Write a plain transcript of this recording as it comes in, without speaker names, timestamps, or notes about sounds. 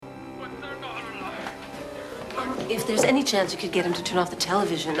If there's any chance you could get him to turn off the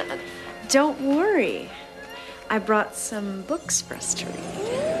television. Don't worry. I brought some books for us to read.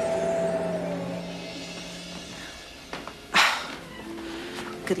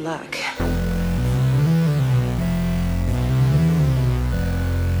 Good luck.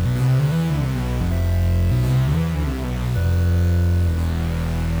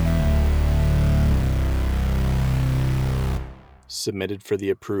 Submitted for the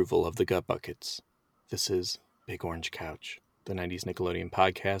approval of the Gut Buckets. This is Big Orange Couch, the 90s Nickelodeon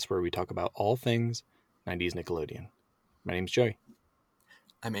podcast where we talk about all things 90s Nickelodeon. My name's Joey.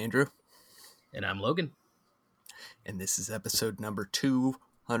 I'm Andrew. And I'm Logan. And this is episode number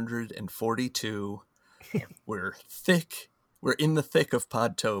 242. We're in the thick of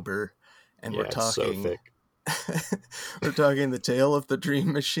Podtober, and we're talking. So thick. We're talking the Tale of the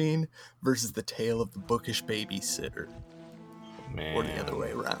Dream Machine versus the Tale of the Bookish Babysitter. Man. Or the other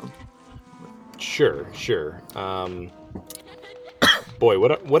way around. Sure. Boy,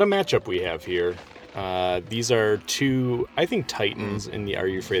 what a matchup we have here. These are two, I think, titans in the Are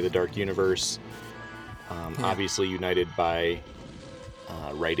You Afraid of the Dark universe. Obviously united by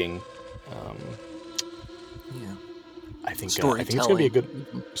writing. I think it's going to be a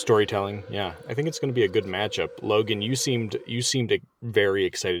good storytelling. Yeah, I think it's going to be a good matchup. Logan, you seemed very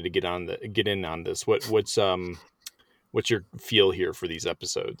excited to get in on this. What's your feel here for these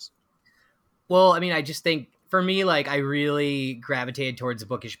episodes? Well, I mean, I just think for me, like, I really gravitated towards the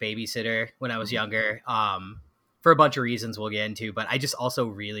Bookish Babysitter when I was younger, for a bunch of reasons we'll get into, but I just also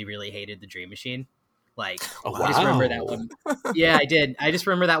really, really hated the Dream Machine. Like, I just remember that one. Yeah, I did. I just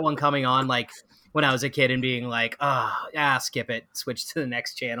remember that one coming on, like, when I was a kid and being like, skip it, switch to the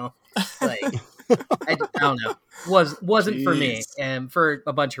next channel. Like, I don't know. Wasn't for me, and for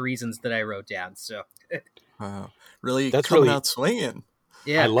a bunch of reasons that I wrote down. So, wow, really, that's coming really out swinging. I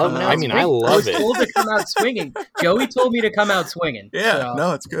Yeah, love it. I mean, I love it. I was told to come out swinging. Joey told me to come out swinging. Yeah, so.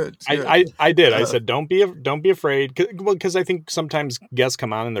 No, it's good. It's good. I did. I said, don't be afraid. Because I think sometimes guests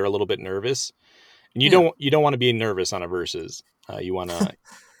come on and they're a little bit nervous, and you don't want to be nervous on a versus. You want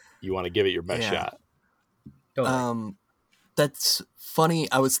to give it your best shot. Totally. That's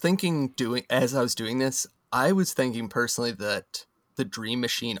funny. I was thinking as I was doing this, I was thinking personally that the Dream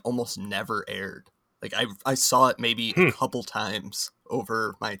Machine almost never aired. Like I saw it maybe a couple times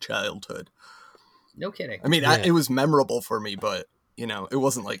over my childhood. No kidding. I mean, it was memorable for me, but it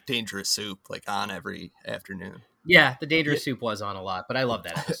wasn't like Dangerous Soup, like on every afternoon. Yeah, the Dangerous Soup was on a lot, but I love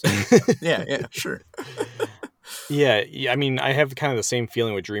that episode. yeah, sure. Yeah, I mean, I have kind of the same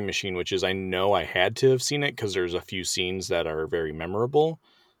feeling with Dream Machine, which is I know I had to have seen it because there's a few scenes that are very memorable,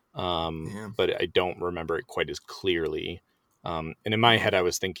 but I don't remember it quite as clearly. And in my head, I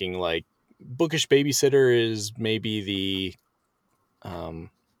was thinking like Bookish Babysitter is maybe the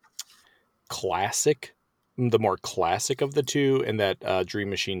classic, the more classic of the two, and that Dream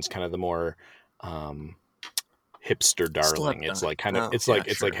Machine's kind of the more hipster darling. It's like kind of it's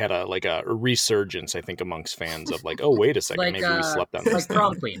like had a resurgence, I think, amongst fans of like, oh, wait a second, maybe we slept on this like thing.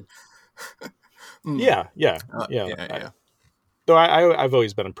 Prom Queen. Yeah. Though I've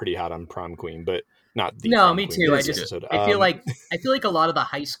always been pretty hot on Prom Queen, but not the Prom me Queen too. episode. I feel like a lot of the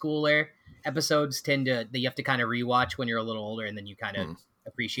high schooler episodes that you have to kind of rewatch when you're a little older, and then you kind of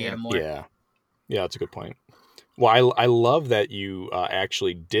appreciate them more. Yeah, that's a good point. Well, I love that you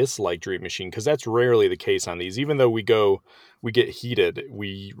actually dislike Dream Machine, because that's rarely the case on these. Even though we get heated,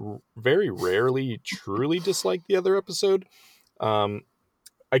 we very rarely truly dislike the other episode. I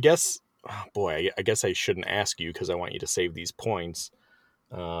guess I shouldn't ask you because I want you to save these points.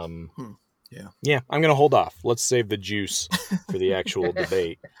 Yeah, I'm gonna hold off. Let's save the juice for the actual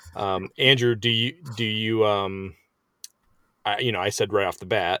debate. Andrew, do you I said right off the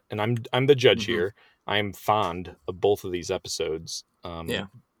bat, and I'm the judge here. I'm fond of both of these episodes. How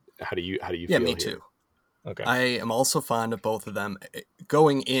do you feel? Yeah, me here? too. Okay. I am also fond of both of them.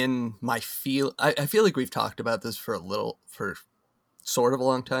 Going in, I feel like we've talked about this for sort of a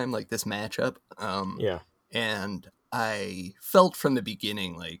long time, like this matchup. And I felt from the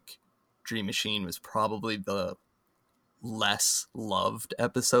beginning like Dream Machine was probably the less loved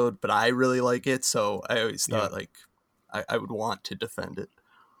episode, but I really like it, so I always thought like I would want to defend it.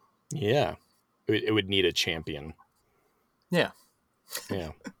 Yeah. It would need a champion. Yeah.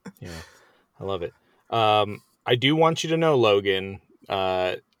 I love it. I do want you to know, Logan,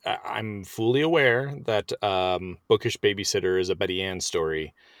 I'm fully aware that Bookish Babysitter is a Betty Ann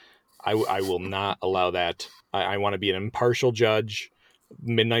story. I will not allow that. I want to be an impartial judge.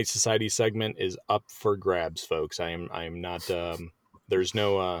 Midnight Society segment is up for grabs, folks. I am not. There's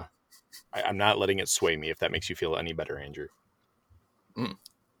no. I'm not letting it sway me. If that makes you feel any better, Andrew.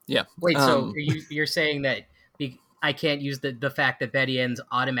 Yeah. Wait. So you're saying that I can't use the fact that Betty Ann's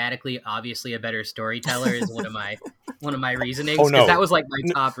automatically obviously a better storyteller is one of my reasonings. Oh, no. That was like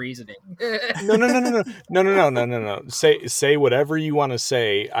my top reasoning. No. Say whatever you want to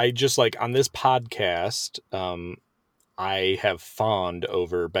say. I just like on this podcast, I have fawned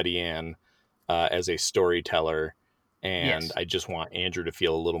over Betty Ann as a storyteller, and yes. I just want Andrew to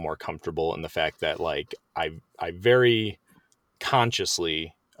feel a little more comfortable in the fact that like I very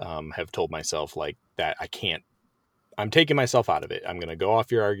consciously have told myself like that I can't. I'm taking myself out of it. I'm going to go off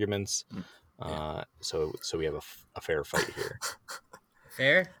your arguments. So we have a fair fight here.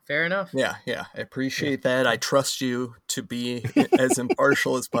 Fair enough. Yeah. I appreciate that. I trust you to be as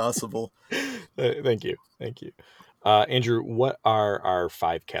impartial as possible. Thank you. Andrew, what are our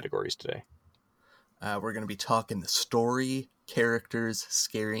 5 categories today? We're going to be talking the story, characters,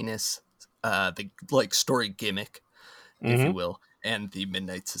 scariness, the like story gimmick, if you will, and the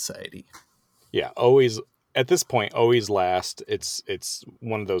Midnight Society. Yeah, always. At this point, always last. It's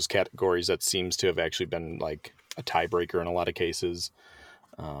one of those categories that seems to have actually been like a tiebreaker in a lot of cases.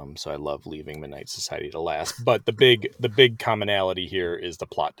 So I love leaving Midnight Society to last. But the big commonality here is the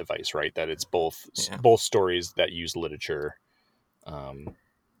plot device, right? That it's both stories that use literature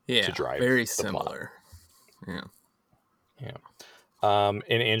to drive very the similar. Plot. Yeah.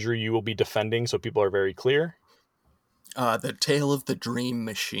 And Andrew, you will be defending, so people are very clear. The Tale of the Dream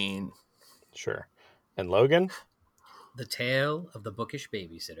Machine. Sure. And Logan? The Tale of the Bookish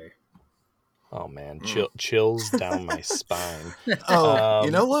Babysitter. Oh man, chills down my spine. Oh,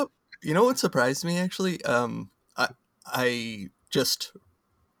 you know what? You know what surprised me actually? I just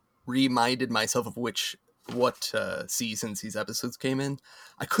reminded myself of what seasons these episodes came in.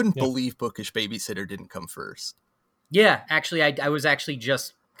 I couldn't believe Bookish Babysitter didn't come first. Yeah, actually, I was actually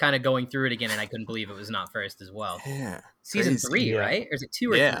just kind of going through it again, and I couldn't believe it was not first as well. Yeah, season 3, right? Or is it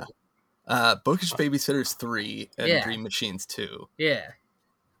 2 or 3? Bookish Babysitter's 3 and Dream Machine's 2. Yeah.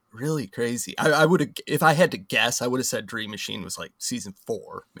 Really crazy. I would have, if I had to guess, I would have said Dream Machine was like season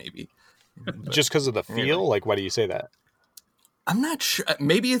 4, maybe. Just because of the feel? Anyway. Like, why do you say that? I'm not sure.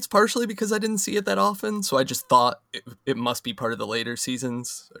 Maybe it's partially because I didn't see it that often, so I just thought it must be part of the later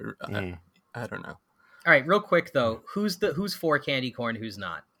seasons. Or, I don't know. All right, real quick though, who's for candy corn? Who's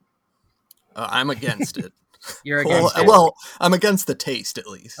not? I'm against it. You're against it? Well, I'm against the taste, at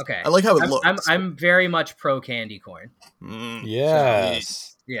least. Okay. I like how it looks. I'm very much pro candy corn. Yes.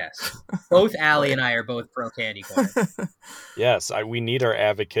 Yes. Both Allie and I are both pro candy corn. Yes, we need our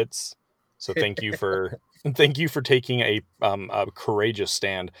advocates. So thank you for taking a courageous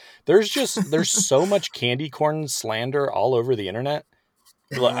stand. There's so much candy corn slander all over the internet.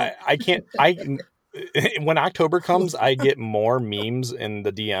 When October comes, I get more memes in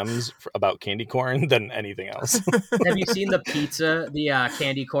the DMs about candy corn than anything else. Have you seen the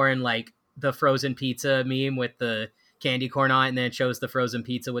candy corn, like the frozen pizza meme with the candy corn on it, and then it shows the frozen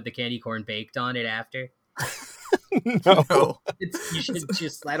pizza with the candy corn baked on it after? No. You should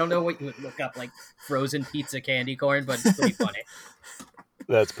just, I don't know what you would look up, like frozen pizza candy corn, but it's pretty funny.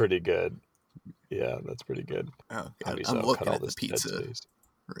 That's pretty good. Yeah, that's pretty good. Oh, God. I'm looking at the pizza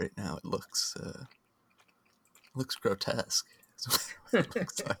right now. It looks grotesque. That's what it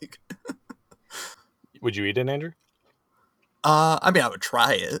looks like. Would you eat it, Andrew? I mean, I would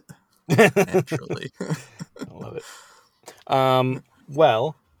try it. Naturally. I love it.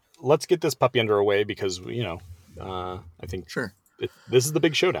 Well, let's get this puppy under our way because, I think this is the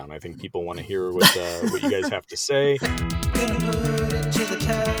big showdown. I think people want to hear what you guys have to say. Gonna put it to the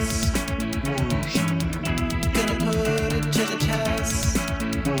test. Gonna put it to the test.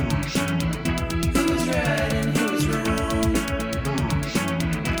 Who's right and who's wrong?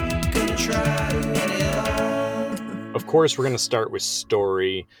 Gonna try to win it all. Of course, we're going to start with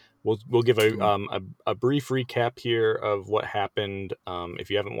story. We'll give a brief recap here of what happened. If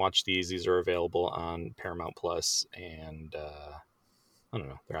you haven't watched these are available on Paramount Plus, and I don't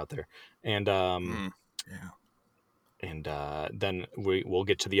know, they're out there. And then we'll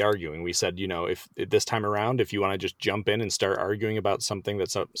get to the arguing. We said, if this time around, if you want to just jump in and start arguing about something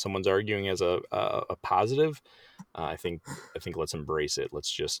that someone's arguing as a positive, I think let's embrace it.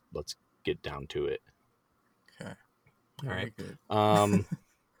 Let's get down to it. Okay. All right. Good.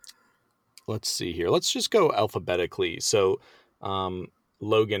 Let's see here. Let's just go alphabetically. So,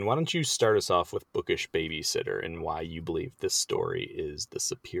 Logan, why don't you start us off with Bookish Babysitter and why you believe this story is the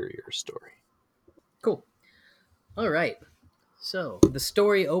superior story? Cool. All right. So, the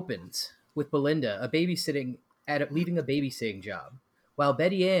story opens with Belinda leaving a babysitting job, while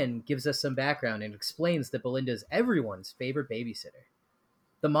Betty Ann gives us some background and explains that Belinda is everyone's favorite babysitter.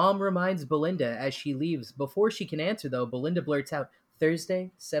 The mom reminds Belinda as she leaves. Before she can answer, though, Belinda blurts out,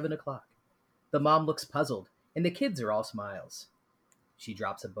 "Thursday, 7 o'clock. The mom looks puzzled. and the kids are all smiles. She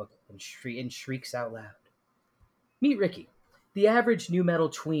drops a book and shrieks out loud. Meet Ricky, the average new metal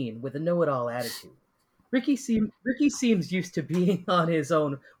tween with a know-it-all attitude. Ricky seems used to being on his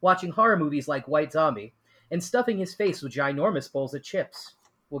own, watching horror movies like White Zombie, and stuffing his face with ginormous bowls of chips.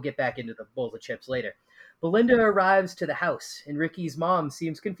 We'll get back into the bowls of chips later. Belinda arrives to the house, and Ricky's mom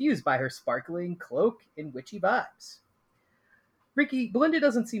seems confused by her sparkling cloak and witchy vibes. Belinda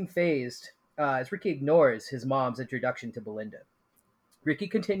doesn't seem fazed, as Ricky ignores his mom's introduction to Belinda. Ricky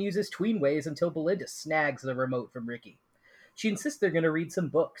continues his tween ways until Belinda snags the remote from Ricky. She insists they're going to read some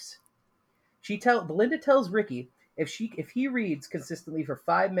books. Belinda tells Ricky if he reads consistently for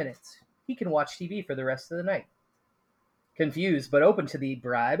 5 minutes, he can watch TV for the rest of the night. Confused but open to the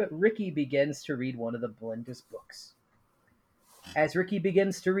bribe, Ricky begins to read one of Belinda's books. As Ricky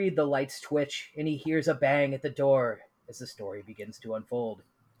begins to read, the lights twitch, and he hears a bang at the door as the story begins to unfold.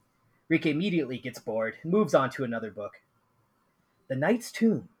 Ricky immediately gets bored and moves on to another book. The Knight's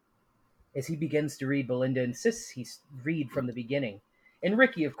Tomb. As he begins to read, Belinda insists he read from the beginning. And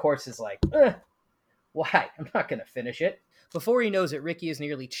Ricky, of course, is like, why? I'm not going to finish it. Before he knows it, Ricky is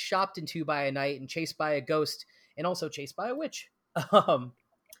nearly chopped in two by a knight and chased by a ghost and also chased by a witch.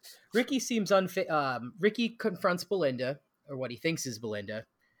 Ricky confronts Belinda, or what he thinks is Belinda.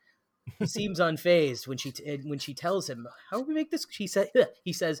 He seems unfazed when she tells him, "How do we make this?" He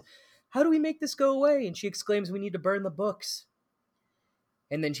says, "How do we make this go away?" And she exclaims, "We need to burn the books."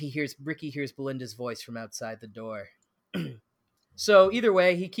 And then Ricky hears Belinda's voice from outside the door. So either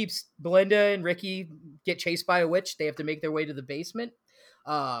way, he keeps Belinda and Ricky get chased by a witch. They have to make their way to the basement.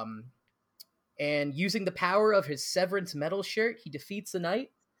 And using the power of his Severance metal shirt, he defeats the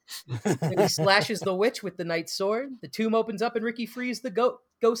knight. And he slashes the witch with the knight's sword. The tomb opens up and Ricky frees the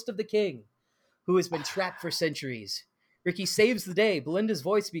ghost of the king, who has been trapped for centuries. Ricky saves the day. Belinda's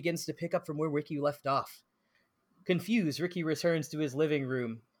voice begins to pick up from where Ricky left off. Confused, Ricky returns to his living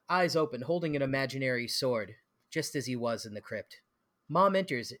room, eyes open, holding an imaginary sword, just as he was in the crypt. Mom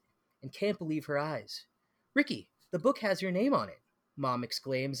enters and can't believe her eyes. "Ricky, the book has your name on it," Mom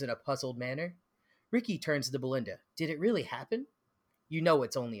exclaims in a puzzled manner. Ricky turns to Belinda. "Did it really happen?" "You know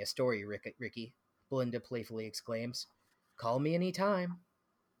it's only a story, Ricky," Belinda playfully exclaims. "Call me anytime."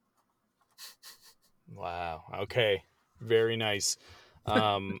 Wow. Okay. Very nice.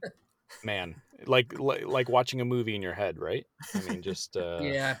 Man, like watching a movie in your head, right? I mean, just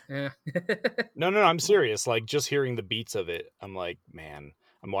yeah. No, I'm serious. Like, just hearing the beats of it, I'm like, man,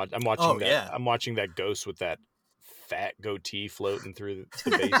 I'm watching that. Yeah. I'm watching that ghost with that fat goatee floating through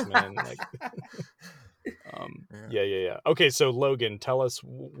the basement. Like, yeah. Okay, so Logan, tell us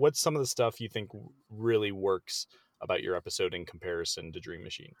what's some of the stuff you think really works about your episode in comparison to Dream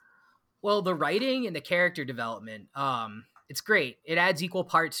Machine. Well, the writing and the character development, it's great. It adds equal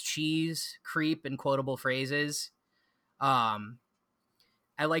parts cheese, creep, and quotable phrases. I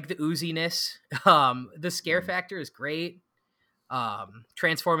like the ooziness. The scare factor is great.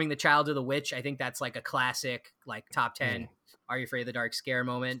 Transforming the child to the witch, I think that's like a classic, like top 10 Are You Afraid of the Dark scare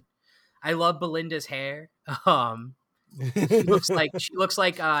moment. I love Belinda's hair. She looks like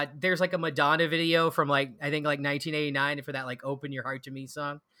there's like a Madonna video from like I think like 1989 for that like Open Your Heart to Me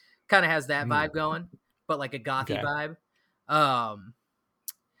song. Kind of has that vibe going, but like a gothy vibe.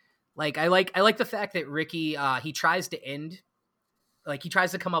 Like I like the fact that Ricky he tries to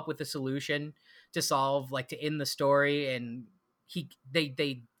come up with a solution to solve, like to end the story, and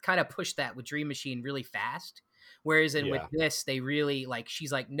they kind of push that with Dream Machine really fast, whereas with this they really like,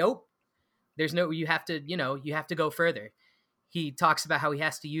 she's like, nope, there's no, you have to go further. He talks about how he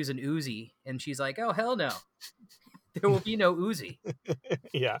has to use an Uzi, and she's like, oh hell no, there will be no Uzi.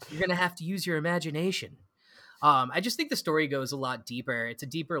 Yeah, you're gonna have to use your imagination. I just think the story goes a lot deeper. It's a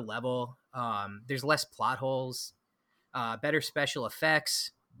deeper level. There's less plot holes, better special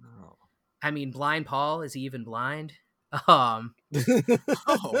effects. Oh. I mean, Blind Paul, is he even blind? Oh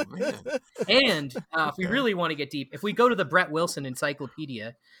man! And if we really want to get deep, if we go to the Brett Wilson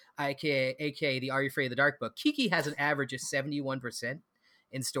Encyclopedia, aka the Are You Afraid of the Dark book, Kiki has an average of 71%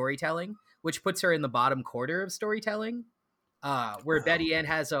 in storytelling, which puts her in the bottom quarter of storytelling. Where Betty Ann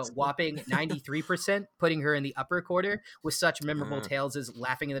has a whopping 93%, putting her in the upper quarter with such memorable tales as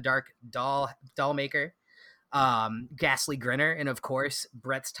Laughing in the Dark, Doll Maker, Ghastly Grinner, and of course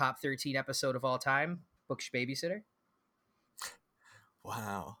Brett's top 13 episode of all time, Bookish Babysitter.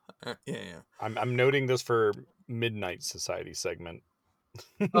 Wow. Yeah. I'm noting this for Midnight Society segment.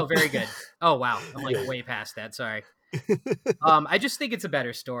 Oh, very good. Oh wow, I'm like way past that. Sorry. I just think it's a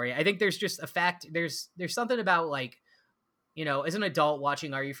better story. I think there's just a fact. There's something about, like, you know, as an adult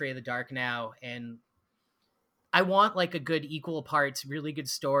watching Are You Afraid of the Dark now, and I want like a good equal parts, really good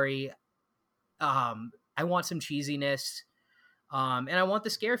story. I I want some cheesiness, and I want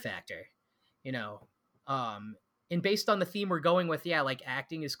the scare factor, you know. And based on the theme we're going with, yeah, like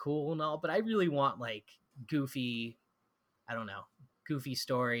acting is cool and all, but I really want like goofy, I don't know, goofy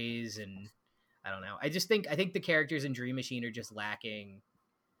stories, and I don't know. I think the characters in Dream Machine are just lacking.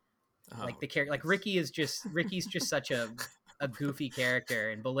 Like the character, like Ricky's just such a goofy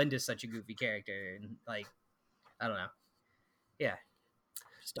character, and Belinda's such a goofy character, and like I don't know, yeah,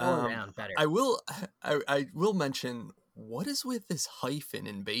 just all around better. I will mention, what is with this hyphen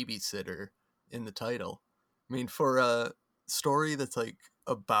in babysitter in the title? I mean, for a story that's like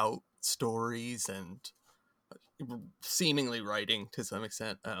about stories and seemingly writing to some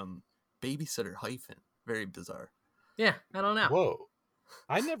extent, babysitter hyphen, very bizarre. Yeah, I don't know. Whoa.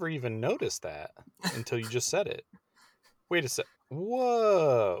 I never even noticed that until you just said it. Wait a sec.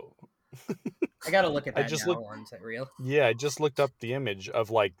 Whoa. I gotta look at that now. Is that real? Yeah, I just looked up the image of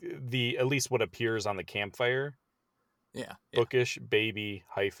like the at least what appears on the campfire. Yeah. Bookish baby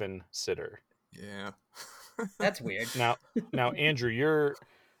hyphen sitter. Yeah. That's weird. Now Andrew,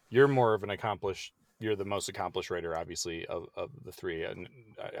 you're more of an accomplished. You're the most accomplished writer, obviously, of the three, and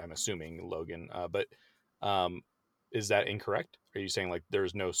I'm assuming Logan. But is that incorrect? Are you saying like there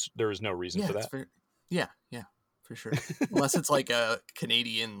is no reason for that? Yeah, for sure. Unless it's like a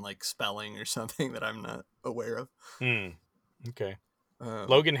Canadian like spelling or something that I'm not aware of. Okay.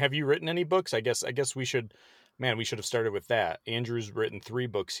 Logan, have you written any books? I guess we should have started with that. Andrew's written 3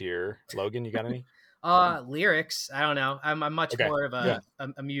 books here. Logan, you got any? Lyrics. I don't know. I'm much more of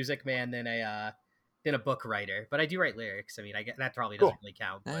a music man than a book writer, but I do write lyrics. I mean, I get that probably doesn't really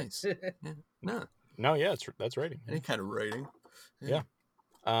count. Nice. Yeah. No, yeah, that's writing. Any kind of writing. Yeah.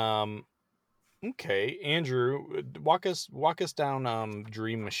 Okay, Andrew, walk us down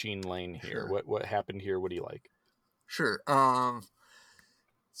Dream Machine Lane here. Sure. What happened here? What do you like? Sure.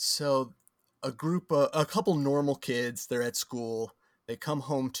 So a couple normal kids, they're at school. They come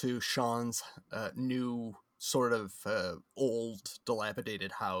home to Sean's new sort of old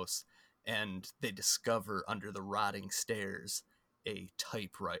dilapidated house, and they discover under the rotting stairs a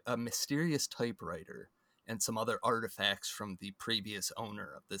mysterious typewriter and some other artifacts from the previous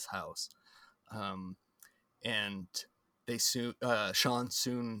owner of this house. And Sean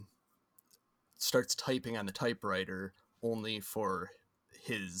soon starts typing on the typewriter, only for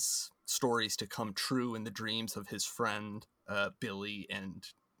his stories to come true in the dreams of his friend Billy and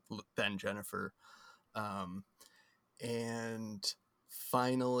then Jennifer. And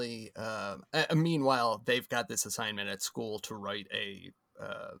finally, meanwhile, they've got this assignment at school to write a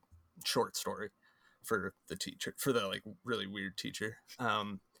short story for the teacher, for the like really weird teacher.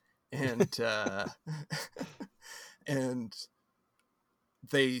 And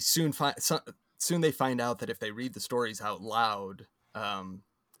they soon find out that if they read the stories out loud,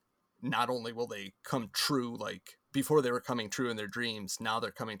 not only will they come true, like before they were coming true in their dreams, now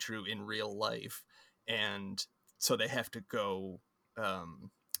they're coming true in real life. And so they have to go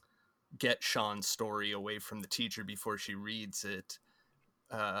get Sean's story away from the teacher before she reads it,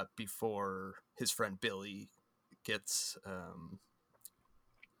 before his friend Billy gets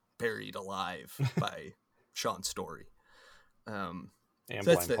buried alive by Sean's story. And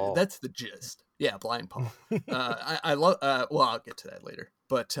so that's the gist. Yeah, Blind Paul. I love. Well, I'll get to that later.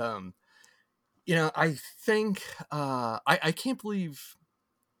 But I think I can't believe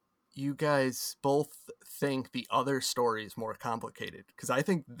you guys both think the other story is more complicated, because I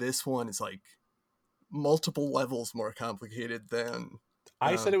think this one is like multiple levels more complicated than.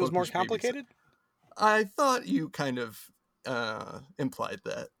 I said it was more complicated. I thought you kind of implied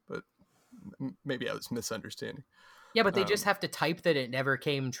that, but maybe I was misunderstanding. Yeah, but they just have to type that it never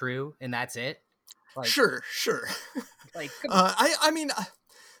came true, and that's it. Like, sure. Like, I mean,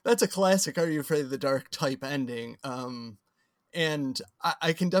 that's a classic "Are You Afraid of the Dark" type ending, and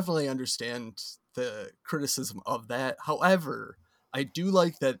I can definitely understand the criticism of that. However, I do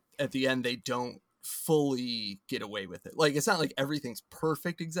like that at the end they don't fully get away with it. Like, it's not like everything's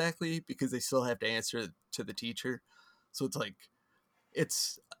perfect exactly, because they still have to answer to the teacher. So it's like,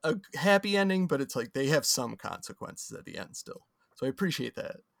 it's a happy ending, but it's like they have some consequences at the end still. So I appreciate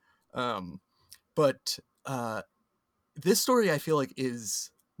that. But this story, I feel like,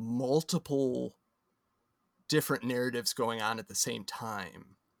 is multiple different narratives going on at the same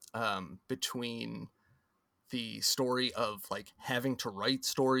time, between the story of like having to write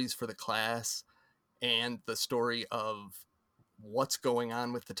stories for the class and the story of what's going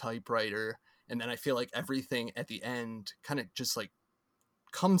on with the typewriter. And then I feel like everything at the end kind of just like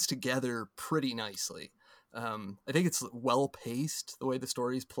comes together pretty nicely. I think it's well paced, the way the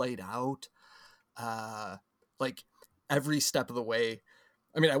story's played out. Like every step of the way,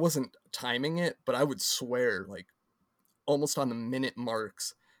 I mean, I wasn't timing it, but I would swear, like, almost on the minute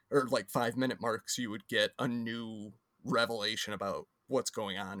marks, or like 5-minute marks, you would get a new revelation about what's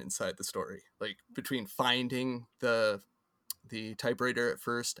going on inside the story. Like, between finding the typewriter at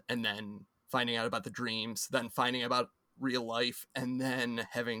first, and then finding out about the dreams, then finding about real life, and then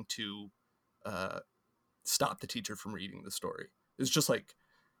having to stop the teacher from reading the story. It's just like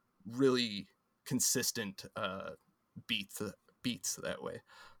really consistent beats that way.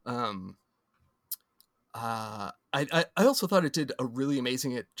 I also thought it did a really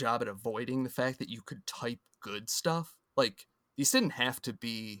amazing job at avoiding the fact that you could type good stuff. Like, these didn't have to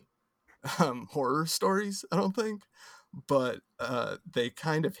be horror stories, I don't think, but they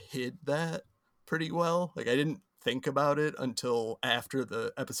kind of hid that pretty well. Like, I didn't think about it until after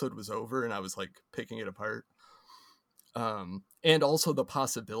the episode was over and I was like picking it apart. And also the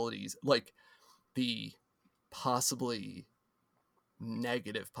possibilities, like the possibly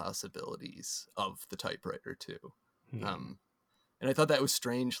negative possibilities of the typewriter too. And I thought that was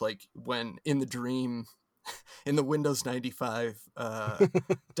strange, like when in the dream, in the Windows 95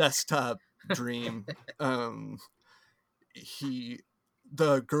 desktop dream,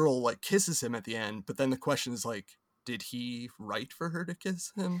 the girl like kisses him at the end, but then the question is like, did he write for her to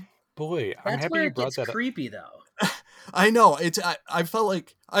kiss him? Boy, I'm happy you brought that up. Creepy though. I know, I felt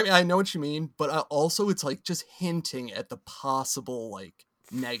like, I mean, I know what you mean, but also it's like just hinting at the possible like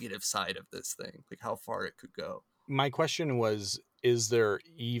negative side of this thing, like how far it could go. My question was, is there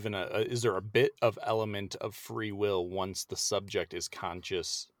even is there a bit of element of free will once the subject is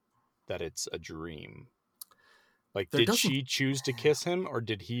conscious that it's a dream? Like, did she choose to kiss him, or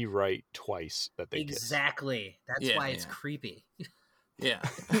did he write twice that they kissed? Exactly. That's why it's creepy. Yeah.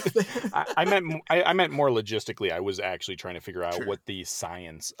 I meant more logistically. I was actually trying to figure out what the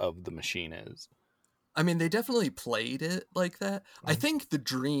science of the machine is. I mean, they definitely played it like that. I think the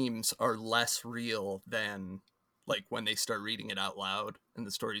dreams are less real than like when they start reading it out loud and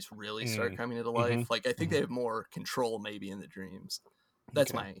the stories really start coming into life. Like, I think they have more control maybe in the dreams.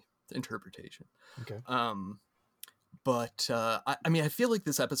 That's my interpretation. Okay. But I mean, I feel like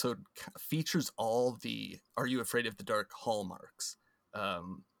this episode features all the "Are You Afraid of the Dark" hallmarks.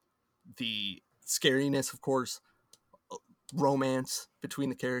 The scariness, of course, romance between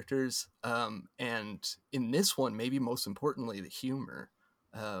the characters, and in this one, maybe most importantly, the humor.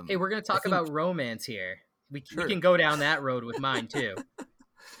 Hey, we're going to talk about romance here. We can go down that road with mine too.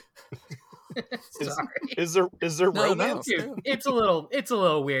 Is there romance? Dude, it's a little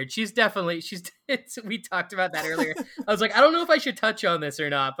weird. We talked about that earlier. I was like, I don't know if I should touch on this or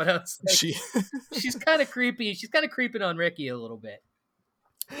not, but I was like, she's kind of creepy. She's kind of creeping on Ricky a little bit.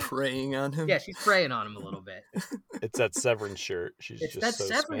 Preying on him? Yeah, she's preying on him a little bit. It's that Severance shirt. It's just that so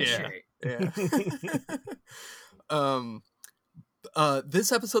Severance shirt. Yeah.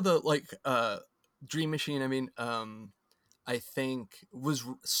 This episode, though, like Dream Machine, I mean, I think was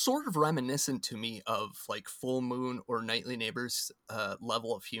sort of reminiscent to me of like Full Moon or Nightly Neighbors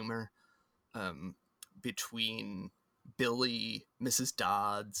level of humor between Billy, Mrs.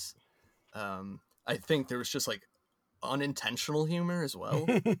 Dodds. I think there was just like unintentional humor as well,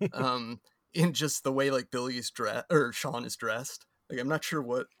 in just the way like Billy's dressed or Sean is dressed. Like, I'm not sure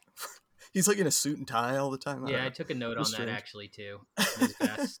what he's like in a suit and tie all the time. Yeah, I took a note on that actually too. His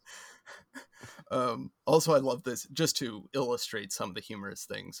vest. Also, I love this just to illustrate some of the humorous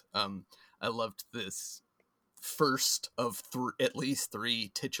things. I loved this first of at least 3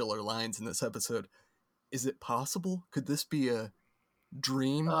 titular lines in this episode. Is it possible? Could this be a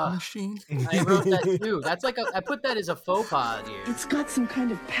dream machine? I wrote that too. That's like I put that as a faux pas here. It's got some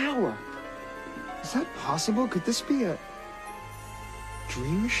kind of power. Is that possible? Could this be a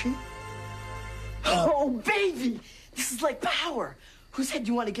dream machine? Oh, baby! This is like power. Whose head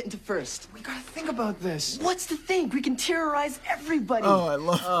do you want to get into first? We gotta think about this. What's to think? We can terrorize everybody. Oh, I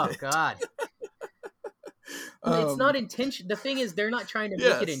love it. Oh, God. It's not intention. The thing is, they're not trying to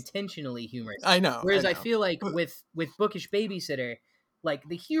make it intentionally humorous. I know. Whereas I feel like with Bookish Babysitter, like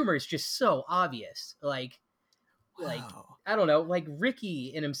the humor is just so obvious. Like I don't know, like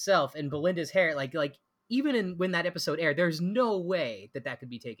Ricky and himself and Belinda's hair. Like even when that episode aired, there's no way that could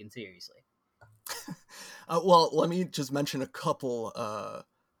be taken seriously. Well, let me just mention a couple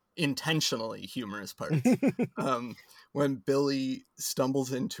intentionally humorous parts. When Billy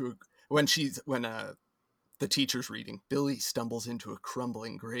stumbles into when the teacher's reading, Billy stumbles into a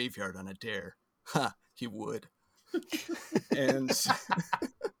crumbling graveyard on a dare. Ha, he would. And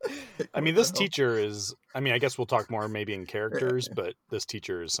I mean, this teacher is, I mean, I guess we'll talk more maybe in characters, but this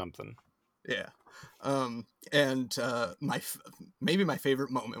teacher is something. Yeah. And maybe my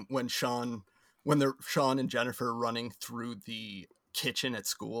favorite moment when Sean and Jennifer are running through the kitchen at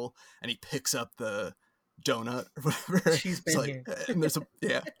school, and he picks up the donut or whatever. She's been here. And there's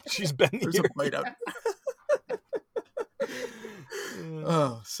she's been there's here. a bite out.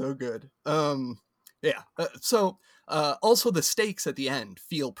 Oh, so good. So also the stakes at the end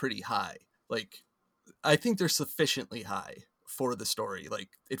feel pretty high. Like, I think they're sufficiently high for the story. Like,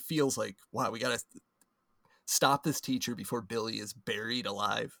 it feels like, wow, we gotta stop this teacher before Billy is buried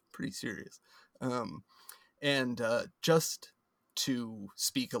alive. Pretty serious. And just to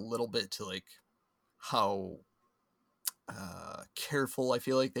speak a little bit to like how careful I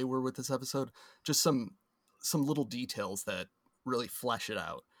feel like they were with this episode, just some little details that really flesh it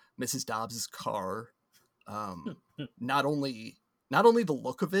out. Mrs. Dobbs's car, not only the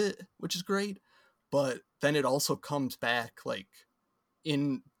look of it, which is great, but then it also comes back like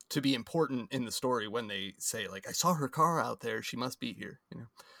in to be important in the story when they say like, I saw her car out there, she must be here, you know.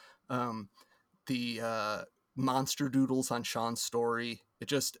 The monster doodles on Sean's story, it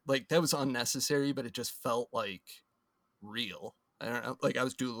just like, that was unnecessary, but it just felt like real. I don't know, like I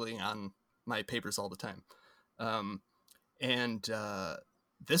was doodling on my papers all the time. And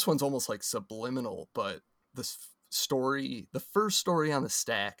this one's almost like subliminal, but this story, the first story on the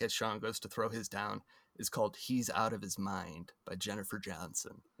stack as Sean goes to throw his down, is called He's Out of His Mind by Jennifer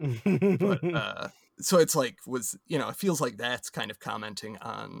Johnson. But so it's like, it feels like that's kind of commenting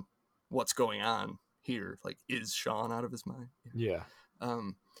on what's going on here. Like, is Sean out of his mind? Yeah.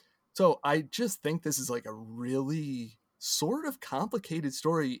 So I just think this is like a really sort of complicated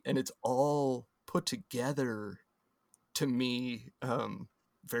story, and it's all put together to me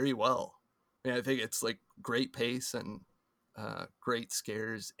very well. I mean, I think it's like great pace and great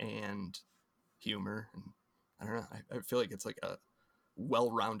scares and humor, and I don't know, I feel like it's like a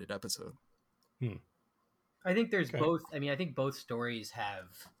well-rounded episode. I think there's both. I mean, I think both stories have,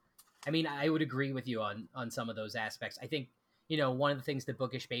 I mean, I would agree with you on some of those aspects. I think, one of the things that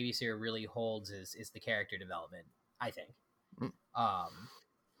Bookish Babysitter really holds is the character development, I think.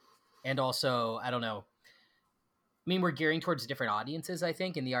 And also, I don't know, I mean, we're gearing towards different audiences, I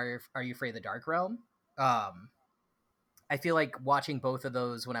think, in the Are You Afraid of the Dark realm. I feel like watching both of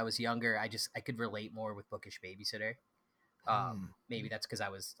those when I was younger, I could relate more with Bookish Babysitter. Maybe that's because I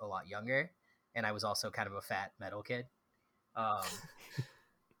was a lot younger, and I was also kind of a fat metal kid.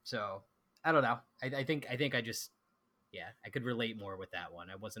 So I don't know. I think I just, I could relate more with that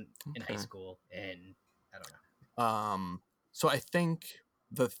one. I wasn't in high school, and I don't know. So I think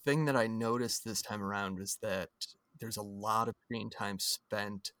the thing that I noticed this time around is that there's a lot of screen time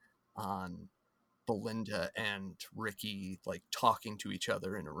spent on Belinda and Ricky, like talking to each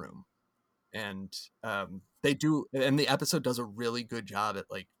other in a room. And they do, and the episode does a really good job at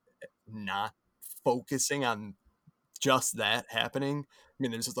like not focusing on just that happening. I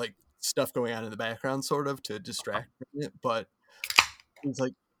mean, there's just like stuff going on in the background sort of to distract from it, but it's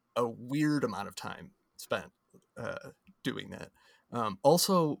like a weird amount of time spent doing that.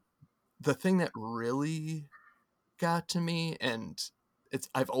 Also, the thing that really got to me, and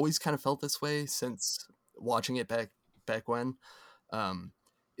I've always kind of felt this way since watching it back when,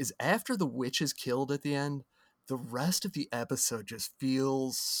 is after the witch is killed at the end, the rest of the episode just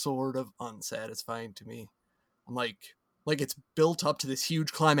feels sort of unsatisfying to me. I'm like it's built up to this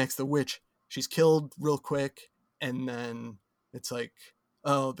huge climax. The witch, she's killed real quick, and then it's like,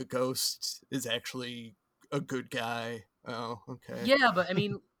 oh, the ghost is actually a good guy. Oh, okay. Yeah, but I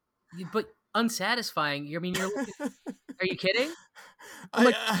mean, but unsatisfying. I mean, you're looking, are you kidding?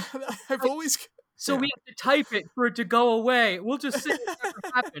 I've always. So we have to type it for it to go away. We'll just say it never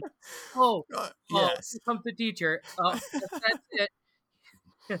happened. Yes. Here comes the teacher. That's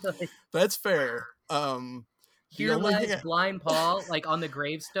it. That's fair. Here lies blind Paul, like on the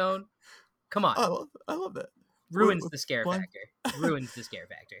gravestone. Come on. I love that. Ruins the scare factor. Ruins the scare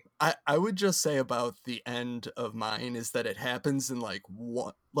factor. I would just say about the end of mine is that it happens in like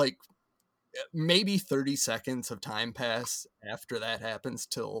maybe 30 seconds of time pass after that happens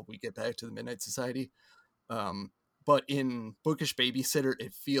till we get back to the Midnight Society. But in Bookish Babysitter,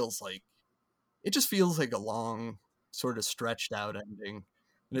 it just feels like a long sort of stretched out ending.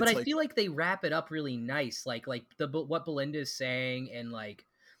 And but I feel like they wrap it up really nice. Like what Belinda's saying, and like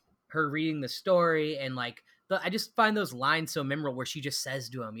her reading the story, and like I just find those lines so memorable where she just says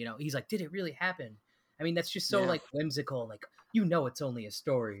to him, he's like, did it really happen? I mean, that's just so like whimsical. Like, it's only a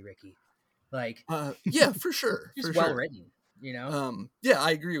story, Ricky. Like, yeah, for sure. Just well written, Yeah,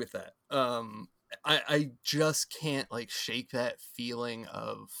 I agree with that. I just can't like shake that feeling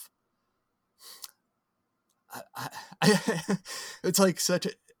of, it's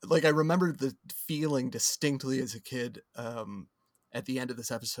like I remember the feeling distinctly as a kid, at the end of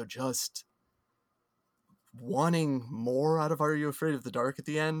this episode, just wanting more out of Are You Afraid of the Dark at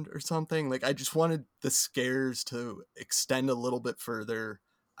the end or something. Like, I just wanted the scares to extend a little bit further.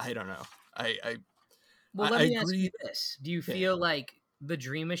 I don't know. Let me ask you this. Do you feel like the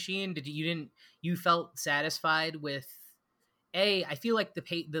Dream Machine, you felt satisfied with I feel like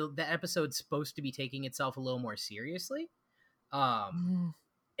the episode's supposed to be taking itself a little more seriously. And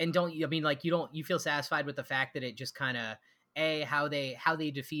you feel satisfied with the fact that it just kind of how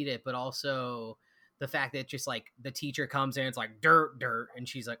they defeat it, but also the fact that just like the teacher comes in, it's like dirt, and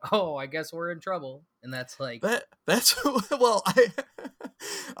she's like, oh, I guess we're in trouble, and that's like that's well,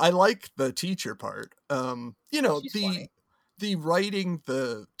 I like the teacher part. The writing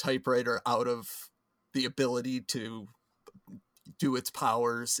the typewriter out of the ability to do its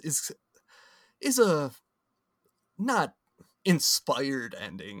powers is a not inspired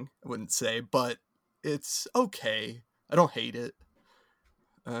ending, I wouldn't say, but it's okay. I don't hate it.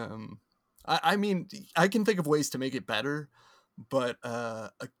 I mean, I can think of ways to make it better, but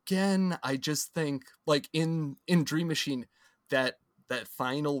again, I just think like in Dream Machine, that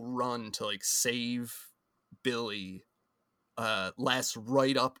final run to like save Billy lasts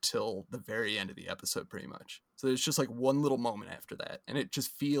right up till the very end of the episode, pretty much. So there's just like one little moment after that, and it just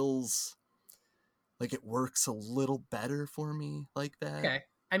feels like it works a little better for me like that. Okay.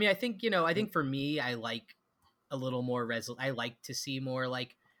 I mean, I think for me, I like a little more I like to see more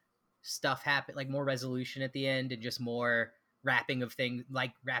like stuff happen, like more resolution at the end and just more wrapping up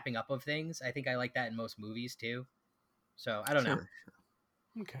of things. I think I like that in most movies too. So I don't know.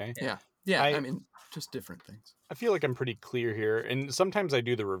 Okay. Yeah. I mean, just different things. I feel like I'm pretty clear here, and sometimes I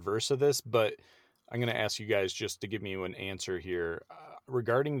do the reverse of this, but I'm going to ask you guys just to give me an answer here.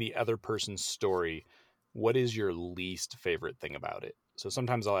 Regarding the other person's story, what is your least favorite thing about it? So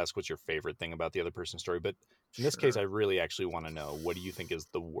sometimes I'll ask what's your favorite thing about the other person's story, but in this case, I really actually want to know, what do you think is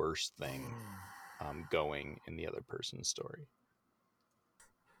the worst thing going in the other person's story?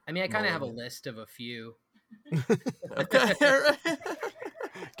 I mean, I kind of have a list of a few. Okay.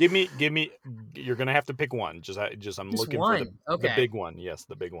 Give me. You're gonna have to pick one. I'm looking one. For the big one. Yes,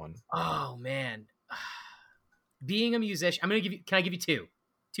 the big one. Oh man, being a musician. Can I give you two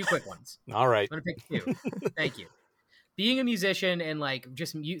quick ones? All right. I'm gonna pick two. Thank you. Being a musician and like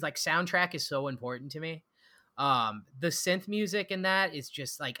just like soundtrack is so important to me. The synth music in that is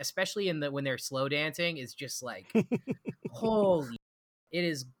just like, especially when they're slow dancing, is just like holy, it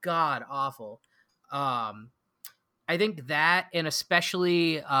is god awful. I think that, and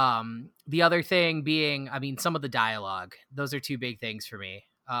especially the other thing being, I mean, some of the dialogue. Those are two big things for me.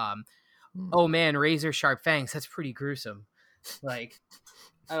 Oh man, razor sharp fangs. That's pretty gruesome. Like,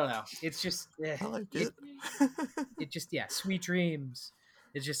 I don't know. It's just, I like it. It just, sweet dreams.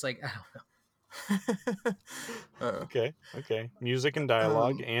 It's just like, I don't know. Okay. Music and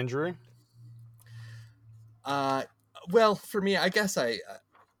dialogue. Andrew? Well, for me, I guess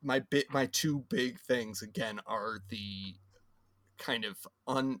my two big things again are the kind of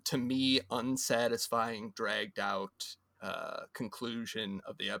to me unsatisfying, dragged out conclusion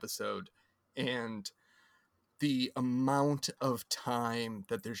of the episode, and the amount of time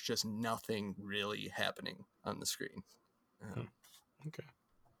that there's just nothing really happening on the screen.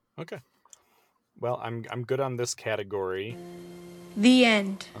 Okay. Well, I'm good on this category. The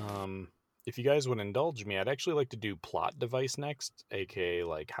end. If you guys would indulge me, I'd actually like to do plot device next, aka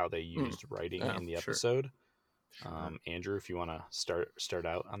like how they used writing in the episode. Sure. Andrew, if you want to start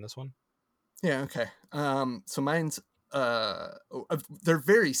out on this one. Yeah. Okay. So mine's they're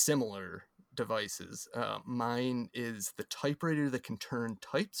very similar devices. Mine is the typewriter that can turn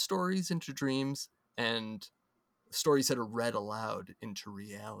typed stories into dreams and stories that are read aloud into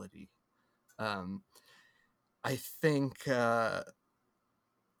reality. I think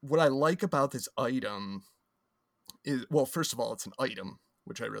what I like about this item is, well, first of all, it's an item,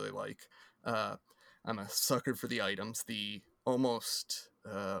 which I really like. I'm a sucker for the items. The almost,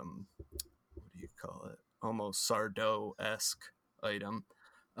 what do you call it? Almost Sardo-esque item.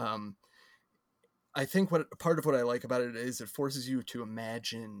 I think part of what I like about it is it forces you to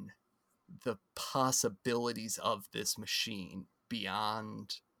imagine the possibilities of this machine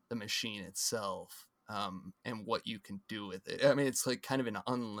beyond the machine itself, and what you can do with it. I mean, it's like kind of an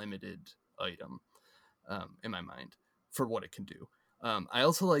unlimited item in my mind for what it can do. I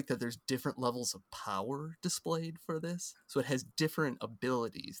also like that there's different levels of power displayed for this, so it has different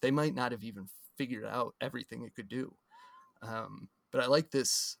abilities. They might not have even figured out everything it could do, but I like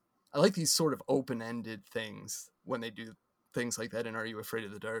this. I like these sort of open-ended things when they do things like that in Are You Afraid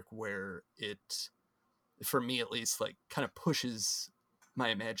of the Dark, where it, for me at least, like kind of pushes my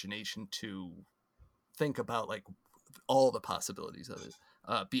imagination to think about like all the possibilities of it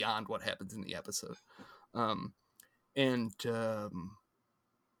beyond what happens in the episode. And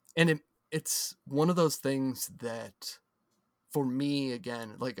it's one of those things that, for me,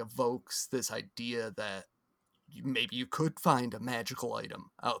 again, like evokes this idea that maybe you could find a magical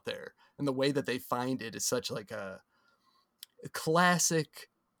item out there, and the way that they find it is such like a classic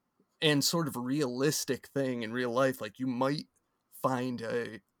and sort of realistic thing in real life. Like you might find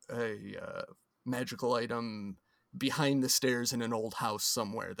a magical item behind the stairs in an old house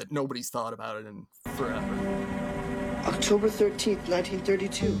somewhere that nobody's thought about it in forever. October 13th,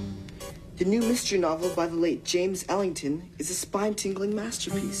 1932. The new mystery novel by the late James Ellington is a spine-tingling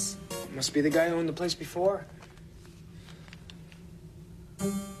masterpiece. Must be the guy who owned the place before.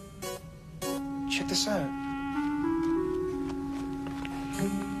 Check this out.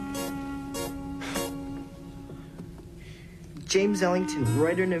 James Ellington,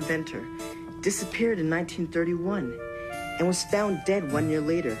 writer and inventor, disappeared in 1931 and was found dead 1 year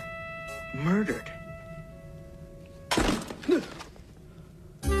later. Murdered.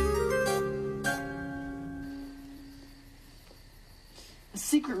 A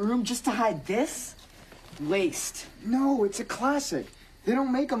secret room just to hide this? Waste. No, it's a classic. They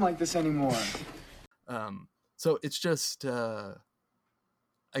don't make them like this anymore. So it's just, I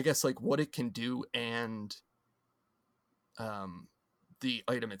guess, like what it can do, and the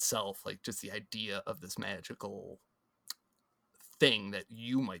item itself, like just the idea of this magical thing that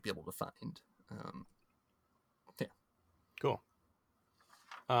you might be able to find. Yeah. Cool.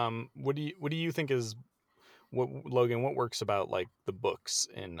 What do you think is Logan? What works about like the books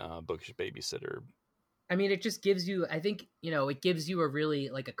in Bookish Babysitter? I mean, it just gives you, I think, it gives you a really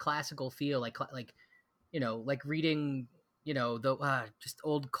like a classical feel, like reading, the just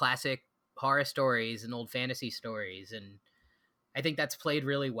old classic horror stories and old fantasy stories. And I think that's played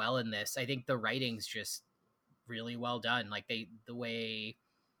really well in this. I think the writing's just really well done. Like the way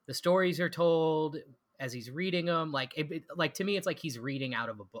the stories are told as he's reading them, like to me, it's like he's reading out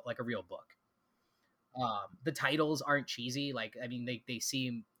of a book, like a real book. The titles aren't cheesy. Like, I mean, they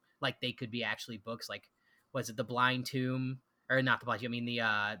seem like they could be actually books. Like, was it The Blind Tomb, or not The Blind Tomb? I mean,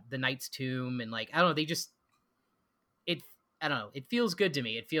 the Knight's Tomb, and like, I don't know. I don't know. It feels good to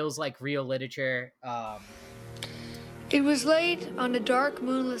me. It feels like real literature. It was late on a dark,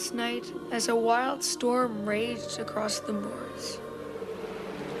 moonless night as a wild storm raged across the moors.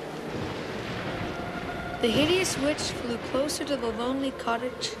 The hideous witch flew closer to the lonely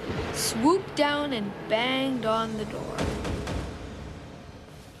cottage, swooped down, and banged on the door.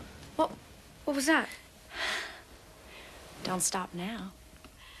 What was that? Don't stop now.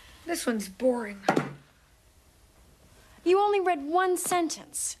 This one's boring. You only read one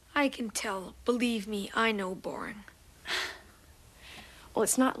sentence. I can tell. Believe me, I know boring. Well,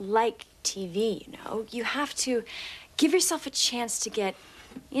 it's not like TV, You have to give yourself a chance to get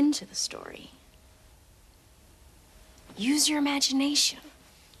into the story. Use your imagination.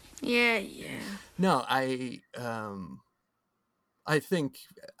 Yeah. No, I think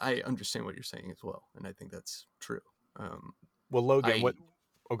I understand what you're saying as well, and I think that's true. Well, Logan, what?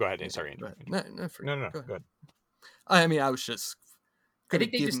 Oh, go ahead. Sorry. No. Go ahead. I mean, I was just. I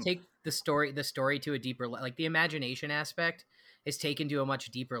think they just take the story to a deeper, like the imagination aspect is taken to a much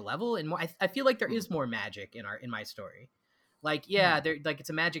deeper level, and more, I feel like there is more magic in my story. Like, there, like it's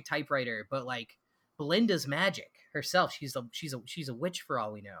a magic typewriter, but like Belinda's magic herself. She's a witch for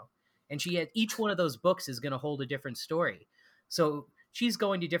all we know, and each one of those books is going to hold a different story. So she's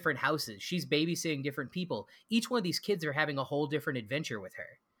going to different houses. She's babysitting different people. Each one of these kids are having a whole different adventure with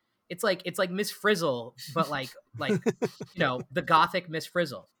her. It's like Miss Frizzle, but like the gothic Miss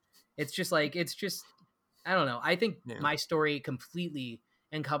Frizzle. It's just I don't know. I think my story completely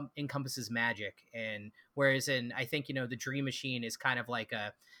encompasses magic, and whereas I think the Dream Machine is kind of like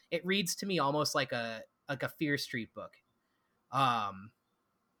it reads to me almost like a Fear Street book.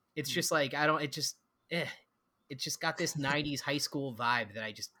 It's just like it's just got this 90s high school vibe that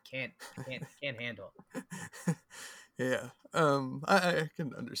I just can't handle. Yeah. I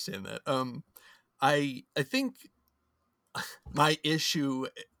can understand that. I think my issue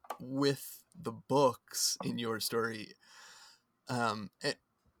with the books in your story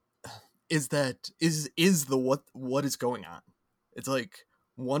is what is going on. It's like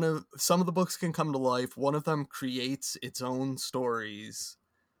some of the books can come to life. One of them creates its own stories.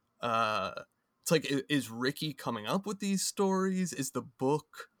 It's like, is Ricky coming up with these stories? Is the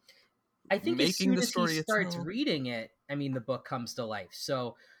book I think making as soon the story as he starts itself? reading it, I mean, the book comes to life.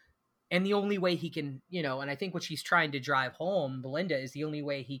 So, and the only way he can, and I think what she's trying to drive home, Belinda, is the only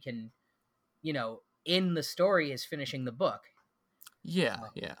way he can, in the story is finishing the book. Yeah.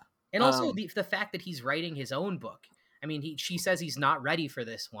 And also the fact that he's writing his own book. I mean, she says he's not ready for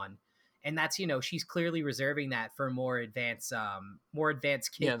this one. And that's, she's clearly reserving that for more advanced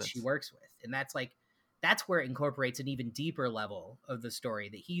kids she works with. And that's where it incorporates an even deeper level of the story,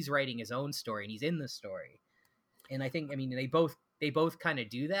 that he's writing his own story and he's in the story. And I think, they both kind of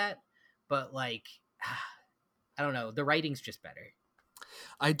do that, but like, I don't know, the writing's just better.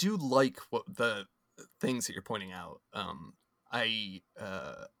 I do like what the things that you're pointing out. I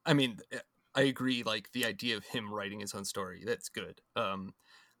agree, like the idea of him writing his own story, that's good.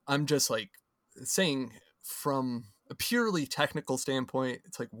 I'm just like saying from a purely technical standpoint,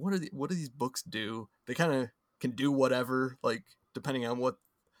 it's like, what do these books do? They kind of can do whatever, like depending on what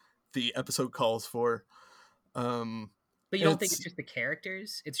the episode calls for. But you don't think it's just the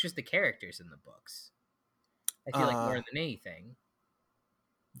characters? It's just the characters in the books. I feel like more than anything.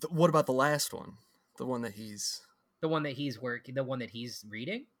 What about the last one? The one that he's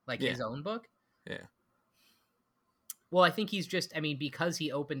reading? Like his own book? Yeah. Well, I think he's just, because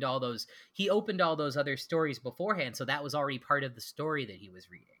he opened all those other stories beforehand, so that was already part of the story that he was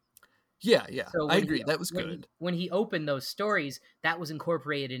reading. Yeah. So I agree. That was good. When he opened those stories, that was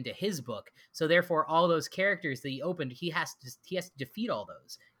incorporated into his book. So therefore, all those characters that he opened, he has to defeat all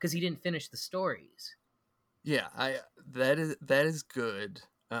those because he didn't finish the stories. Yeah, that is good.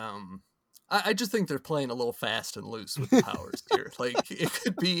 I just think they're playing a little fast and loose with the powers here. Like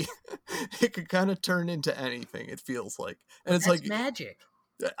it could kind of turn into anything. It feels like, and it's like magic.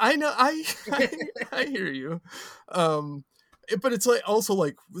 I know. I hear you. But it's like also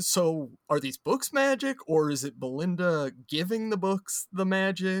like, so are these books magic, or is it Belinda giving the books the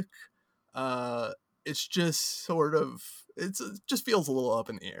magic? It's just sort of, it just feels a little up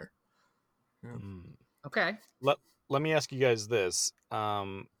in the air. Yeah. Okay. Let me ask you guys this,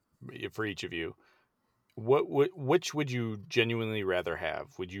 for each of you, which would you genuinely rather have?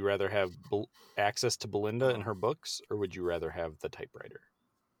 Would you rather have access to Belinda and her books, or would you rather have the typewriter?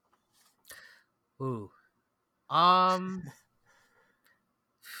 Ooh. I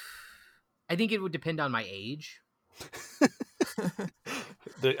think it would depend on my age.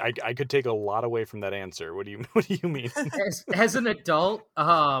 I could take a lot away from that answer. What do you mean? As an adult,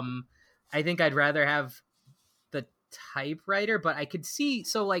 I think I'd rather have the typewriter, but I could see,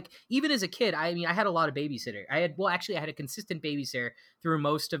 so like even as a kid, I had a lot of babysitter. I had a consistent babysitter through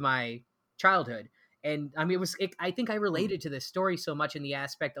most of my childhood. And I think I related to this story so much in the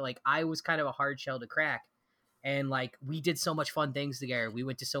aspect that like I was kind of a hard shell to crack. And like we did so much fun things together. We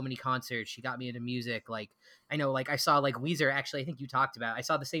went to so many concerts. She got me into music. Like I know, like I saw like Weezer. Actually, I think you talked about. I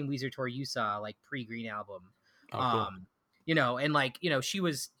saw the same Weezer tour you saw, like pre-Green Album. Oh, cool. And like she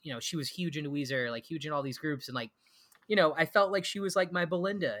was huge into Weezer, like huge in all these groups, and like I felt like she was like my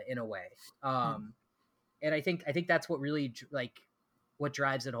Belinda in a way. And I think that's what really like what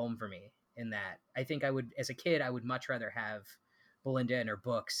drives it home for me. In that, I think I would, as a kid, I would much rather have Belinda and her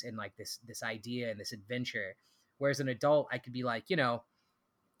books and like this idea and this adventure. Whereas an adult, I could be like,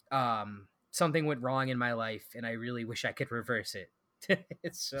 something went wrong in my life and I really wish I could reverse it.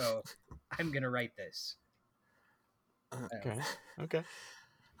 So I'm going to write this. Okay.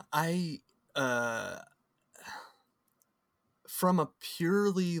 I, from a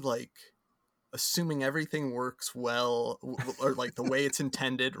purely like assuming everything works well or like the way it's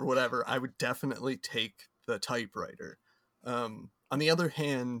intended or whatever, I would definitely take the typewriter. On the other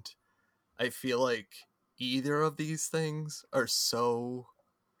hand, I feel like either of these things are so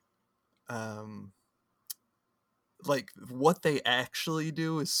like what they actually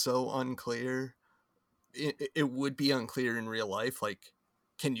do is so unclear. It would be unclear in real life. Like,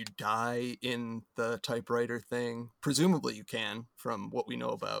 can you die in the typewriter thing? Presumably you can, from what we know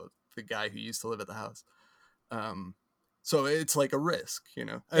about the guy who used to live at the house. So it's like a risk,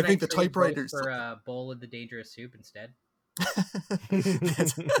 I think the typewriters for a bowl of the dangerous soup instead.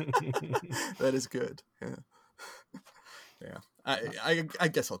 That is good. Yeah. I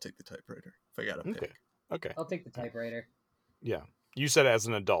guess I'll take the typewriter if I got to pick. Okay. I'll take the typewriter. Yeah. You said as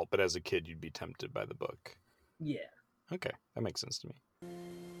an adult, but as a kid, you'd be tempted by the book. Yeah. Okay. That makes sense to me.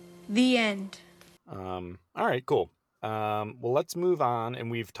 The end. All right, cool. Well, let's move on. And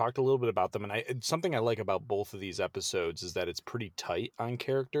we've talked a little bit about them. And something I like about both of these episodes is that it's pretty tight on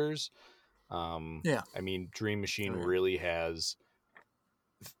characters. Yeah. Dream Machine really has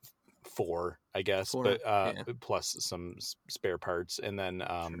 4, I guess, but plus some spare parts, and then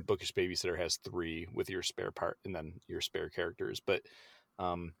Bookish Babysitter has 3 with your spare part and then your spare characters. But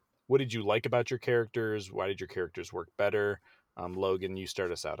what did you like about your characters? Why did your characters work better? Logan, you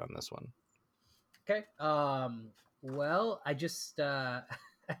start us out on this one. Okay. Well, I just I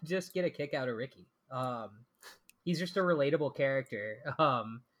just get a kick out of Ricky. He's just a relatable character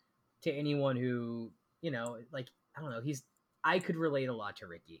to anyone who, like, I don't know, I could relate a lot to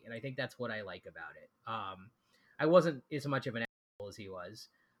Ricky, and I think that's what I like about it. I wasn't as much of an asshole as he was,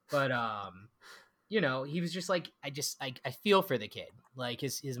 but you know, he was just like, I feel for the kid. Like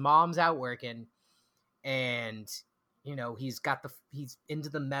his mom's out working, and you know, he's into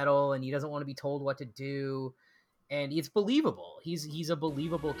the metal, and he doesn't want to be told what to do, and it's believable. He's a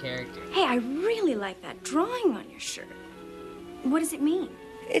believable character. Hey, I really like that drawing on your shirt. What does it mean?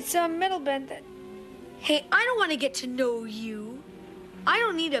 It's a metal band that... Hey, I don't want to get to know you. I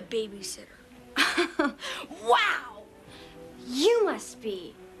don't need a babysitter. Wow! You must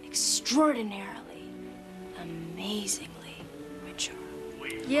be extraordinarily, amazingly mature.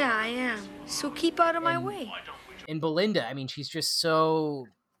 Yeah, I am. So keep out of my way. And Belinda, I mean, she's just so...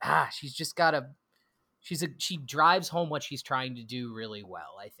 she's just got a... She drives home what she's trying to do really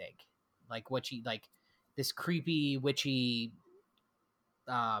well, I think. Like this creepy, witchy,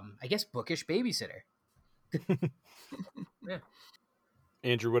 I guess bookish babysitter. Yeah.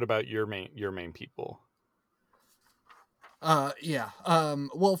 Andrew, what about your main people?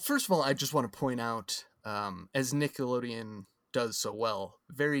 Well, first of all, I just want to point out, as Nickelodeon does so well,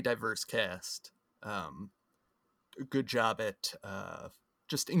 very diverse cast. Good job at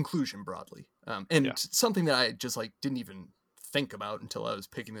just inclusion broadly. And something that I just didn't even think about until I was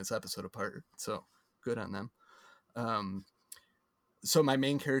picking this episode apart. So good on them. So my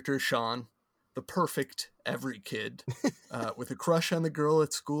main character is Sean, the perfect every kid, with a crush on the girl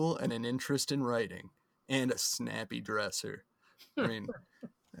at school and an interest in writing, and a snappy dresser. I mean,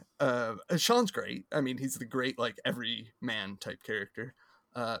 Sean's great. I mean, he's the great, every man type character.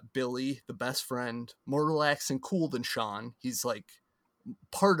 Billy, the best friend, more relaxed and cool than Sean. He's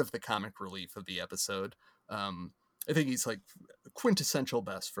part of the comic relief of the episode. I think he's quintessential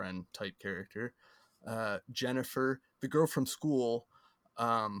best friend type character. Jennifer, the girl from school,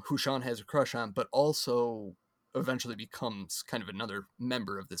 who Sean has a crush on, but also eventually becomes kind of another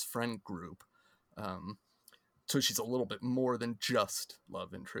member of this friend group. So she's a little bit more than just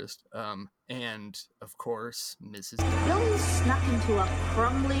love interest. And of course, Mrs. Billy snuck into a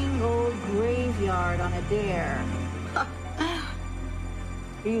crumbling old graveyard on a dare.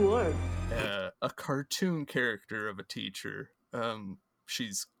 He would. A cartoon character of a teacher.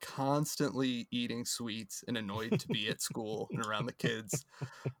 She's constantly eating sweets and annoyed to be at school and around the kids.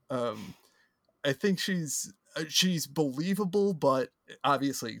 I think she's believable, but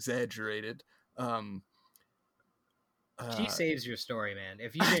obviously exaggerated. She saves your story, man.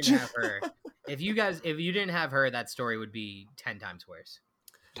 If you didn't have her, if you didn't have her, that story would be 10 times worse.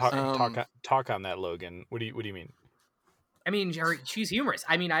 Talk on that, Logan. What do you mean? I mean, she's humorous.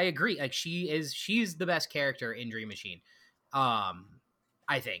 I mean, I agree. She's the best character in Dream Machine. I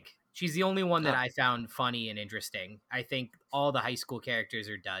think she's the only one that I found funny and interesting. I think all the high school characters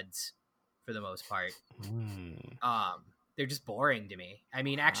are duds for the most part. They're just boring to me. I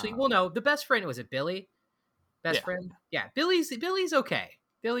mean, actually, well, no, the best friend, was it Billy? Best friend? Yeah. Billy's okay.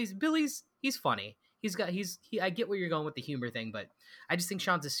 Billy's he's funny. I get where you're going with the humor thing, but I just think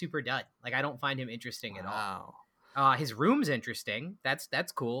Sean's a super dud. I don't find him interesting at all. His room's interesting.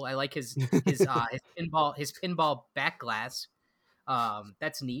 That's cool. I like his pinball back glass.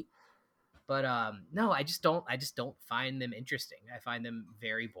 That's neat. But no, I just don't find them interesting. I find them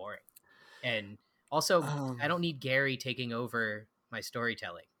very boring. And also, I don't need Gary taking over my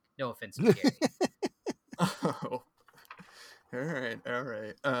storytelling. No offense to Gary. Oh. All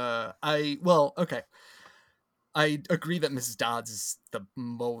right. Okay. I agree that Mrs. Dodds is the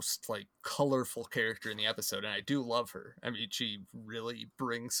most colorful character in the episode, and I do love her. I mean, she really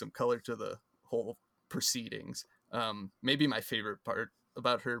brings some color to the whole proceedings. Maybe my favorite part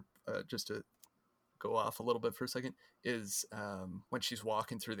about her, just to go off a little bit for a second, is when she's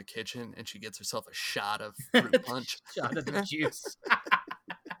walking through the kitchen and she gets herself a shot of fruit punch. Shot of the juice.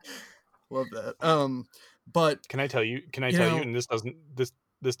 Love that. But can I tell you, and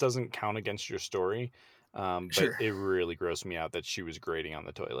this doesn't count against your story. But sure. It really grossed me out that she was grating on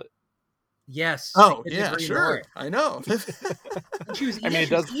the toilet. Yes. Oh, yeah, sure. More. I know. She was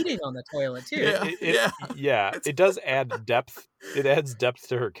eating on the toilet too. It does add depth. It adds depth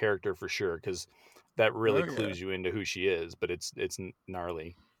to her character for sure, because that really clues you into who she is. But it's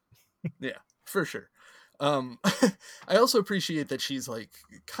gnarly. Yeah, for sure. I also appreciate that she's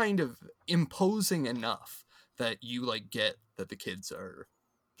kind of imposing enough that you get that the kids are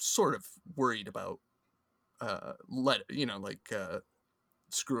sort of worried about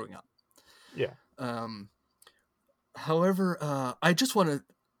screwing up. Yeah. However, I just want to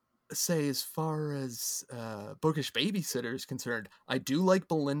say, as far as Bookish Babysitter is concerned, I do like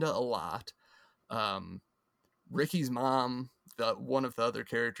Belinda a lot. Ricky's mom, one of the other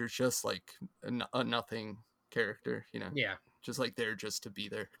characters, just a nothing character, Yeah. just like there just to be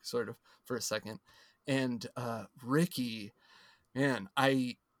there, sort of, for a second. And Ricky, man,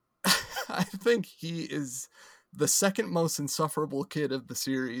 I think he is the second most insufferable kid of the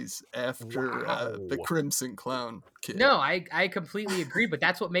series after the Crimson Clown kid. No, I completely agree, but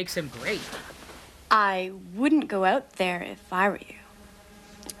that's what makes him great. I wouldn't go out there if I were you.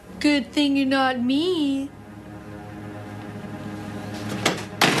 Good thing you're not me.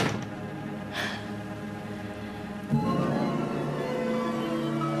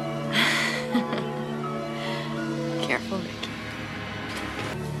 Careful, Ricky.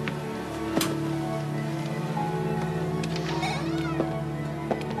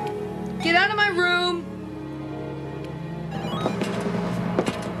 Get out of my room.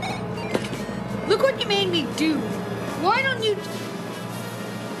 Look what you made me do. Why don't you...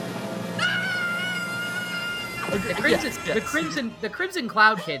 The Crimson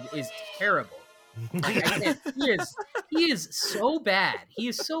Cloud kid is terrible. Like, he is so bad. He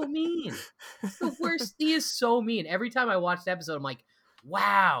is so mean. The worst. He is so mean. Every time I watch the episode, I'm like,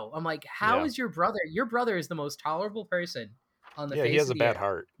 wow. I'm like, how is your brother? Your brother is the most tolerable person on the face of the earth. He has a bad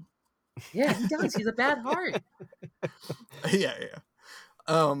heart. Yeah, he does. He's a bad heart. Yeah.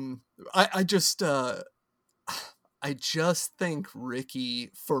 I just think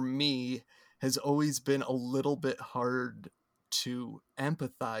Ricky, for me, has always been a little bit hard to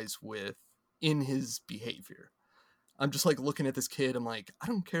empathize with in his behavior. I'm just like looking at this kid. I'm like, I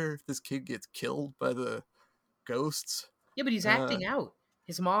don't care if this kid gets killed by the ghosts. Yeah, but he's acting out.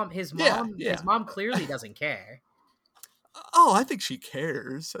 His mom clearly doesn't care. Oh, I think she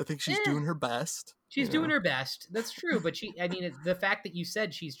cares. I think she's doing her best. She's doing her best. That's true. But the fact that you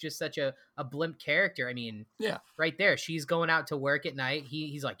said she's just such a blimp character. I mean, yeah, right there. She's going out to work at night.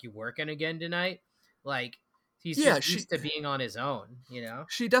 He's like, you working again tonight? Like, he's just used to being on his own, you know?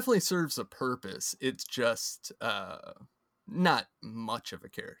 She definitely serves a purpose. It's just not much of a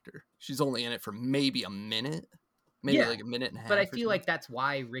character. She's only in it for maybe a minute. Maybe like a minute and a half. But I feel like that's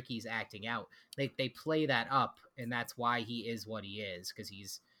why Ricky's acting out. They play that up, and that's why he is what he is, because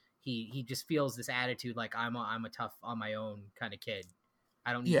he just feels this attitude like I'm a tough on my own kind of kid.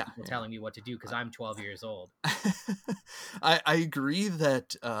 I don't need people telling me what to do because I'm 12 years old. I agree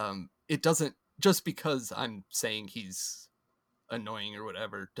that it doesn't, just because I'm saying he's annoying or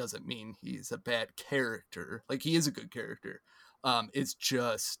whatever doesn't mean he's a bad character. Like, he is a good character. It's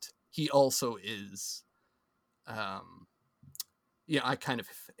just he also is. I kind of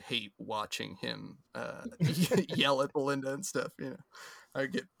hate watching him yell at Belinda and stuff. You know, I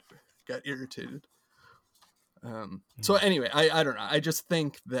got irritated. So anyway, I don't know. I just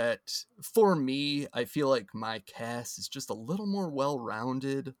think that for me, I feel like my cast is just a little more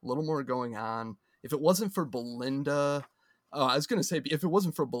well-rounded, a little more going on. If it wasn't for Belinda, I was going to say, if it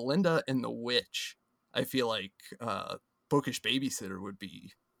wasn't for Belinda and the witch, I feel like Bookish Babysitter would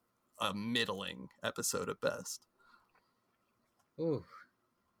be a middling episode at best. Ooh.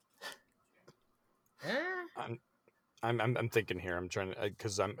 I'm thinking here. I'm trying to,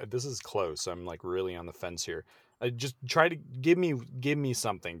 because this is close. I'm like really on the fence here. Just try to give me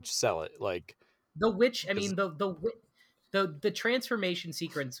something. Sell it. Like the witch. I mean the transformation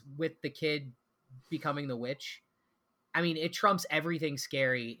sequence with the kid becoming the witch. I mean, it trumps everything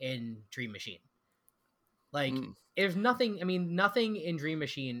scary in Dream Machine. Like there's nothing. I mean, nothing in Dream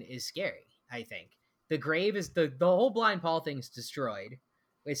Machine is scary. I think the grave is the whole Blind Paul thing's destroyed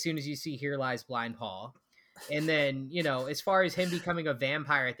as soon as you see Here Lies Blind Paul. And then, you know, as far as him becoming a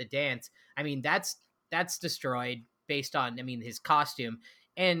vampire at the dance, I mean, that's destroyed based on, I mean, his costume.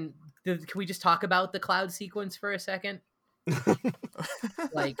 And can we just talk about the cloud sequence for a second?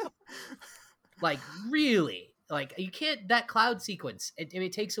 like really, like you can't, that cloud sequence,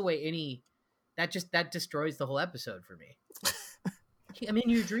 it takes away any, that destroys the whole episode for me. I'm in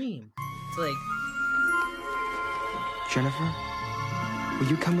your dream. It's like, Jennifer, will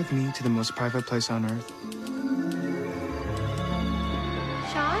you come with me to the most private place on earth?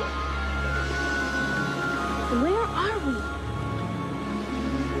 Sean? Where are we?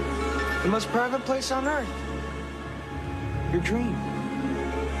 The most private place on earth. Your dream,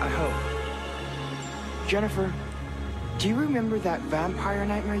 I hope. Jennifer, do you remember that vampire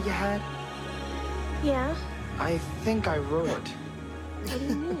nightmare you had? Yeah. I think I wrote it. What do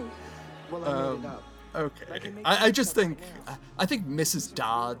you mean? Well, I made it up. Okay. I just think Mrs.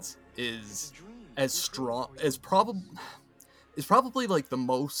 Dodds is as strong as probably like the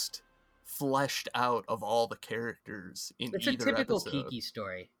most fleshed out of all the characters in it's either a typical episode. Kiki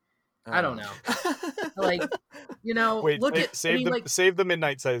story. I don't know. Like, you know, wait, save the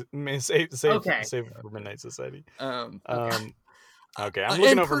Midnight Society. Okay. Save for Midnight Society. Okay. Okay, I'm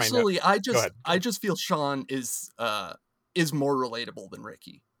looking over personally, my notes. I just feel Sean is is more relatable than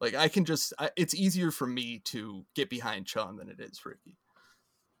Ricky. Like I can just, it's easier for me to get behind Sean than it is Ricky.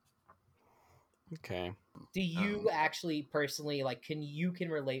 Okay. Do you actually personally like? Can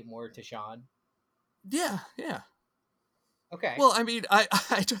relate more to Sean? Yeah. Okay. Well, I mean, I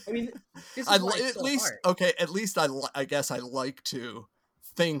mean, this is at least hard. Okay. At least I guess I like to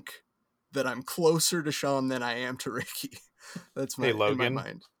think that I'm closer to Sean than I am to Ricky. That's my, Logan, in my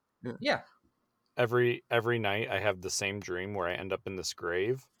mind. Yeah. Every night I have the same dream where I end up in this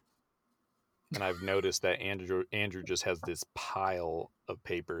grave. And I've noticed that Andrew just has this pile of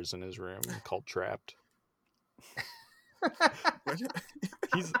papers in his room called Trapped.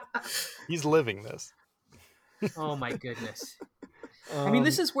 he's living this. Oh my goodness. I mean,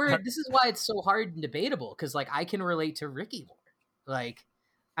 this is why it's so hard and debatable, because like I can relate to Ricky more. Like,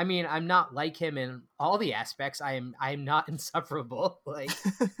 I mean, I'm not like him in all the aspects. I am not insufferable. Like,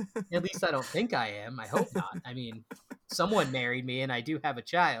 at least I don't think I am. I hope not. I mean, someone married me and I do have a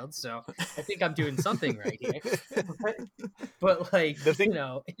child, so I think I'm doing something right here. But like, you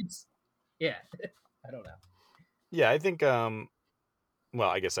know, it's, yeah, I don't know. Yeah, I think, well,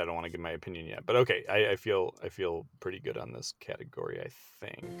 I guess I don't want to give my opinion yet, but okay. I feel pretty good on this category, I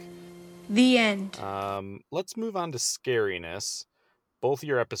think. The end. Let's move on to scariness. Both of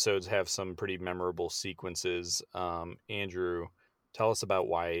your episodes have some pretty memorable sequences. Andrew, tell us about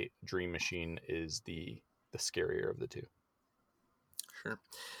why Dream Machine is the scarier of the two. Sure.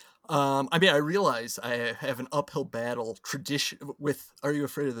 I mean, I realize I have an uphill battle with Are You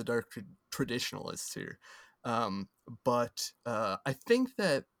Afraid of the Dark traditionalists here. But I think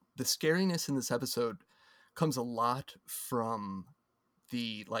that the scariness in this episode comes a lot from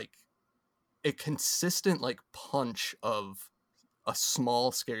the, like, a consistent, like, punch of a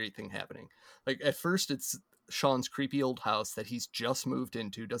small scary thing happening. Like, at first it's Sean's creepy old house that he's just moved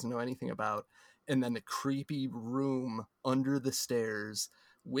into, doesn't know anything about, and then the creepy room under the stairs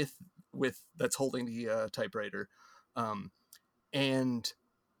with that's holding the typewriter, and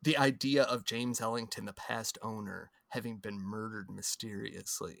the idea of James Ellington, the past owner, having been murdered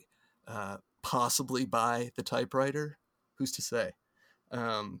mysteriously, possibly by the typewriter. Who's to say?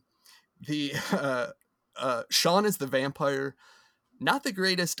 Sean is the vampire. Not the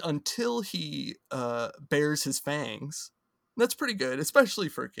greatest until he bares his fangs. That's pretty good, especially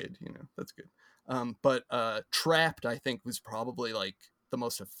for a kid. You know, that's good. But Trapped, I think, was probably like the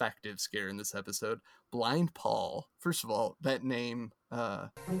most effective scare in this episode. Blind Paul. First of all, that name,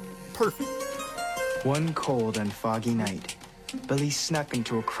 perfect. One cold and foggy night, Billy snuck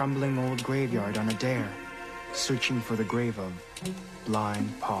into a crumbling old graveyard on a dare, searching for the grave of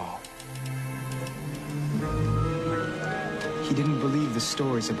Blind Paul. He didn't believe the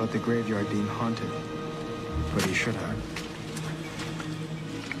stories about the graveyard being haunted, but he should have.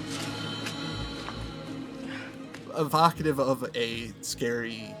 Evocative of a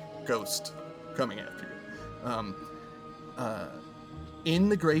scary ghost coming after you. In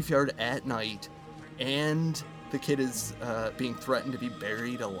the graveyard at night, and the kid is being threatened to be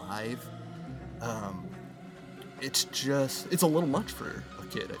buried alive. It's a little much for a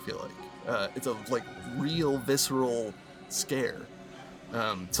kid, I feel like. It's a like real visceral scare.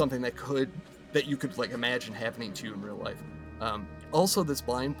 Something that you could like imagine happening to you in real life. Also, this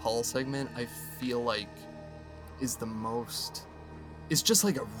Blind Paul segment, I feel like is just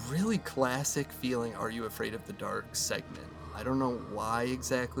like a really classic feeling Are You Afraid of the Dark segment. I don't know why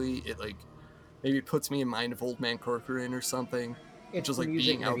exactly. It like maybe it puts me in mind of Old Man Corcoran or something. It's just like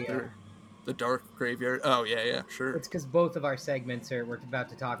being out there, the dark graveyard. Oh yeah, sure. It's because both of our segments we're about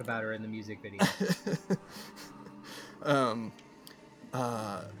to talk about are in the music video.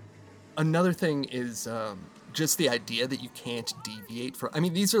 Another thing is just the idea that you can't deviate from. I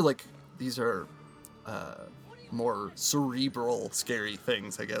mean, these are more cerebral, scary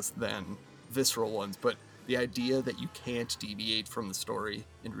things, I guess, than visceral ones. But the idea that you can't deviate from the story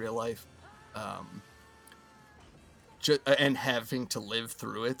in real life, and having to live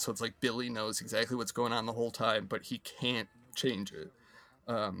through it. So it's like Billy knows exactly what's going on the whole time, but he can't change it.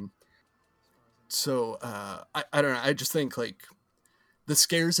 I don't know. I just think like the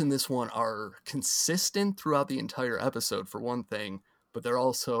scares in this one are consistent throughout the entire episode, for one thing, but they're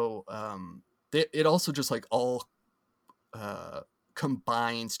also it also just like all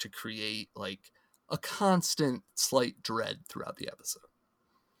combines to create like a constant slight dread throughout the episode.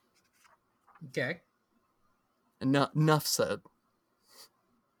 Okay. Enough said.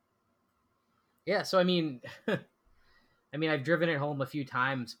 Yeah, so I mean I've driven it home a few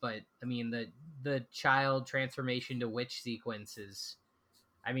times, but I mean the child transformation to witch sequence is,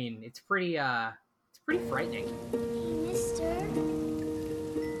 I mean, it's pretty frightening. Hey, mister.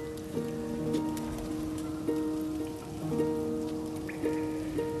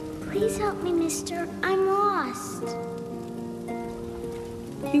 help me, mister. I'm lost.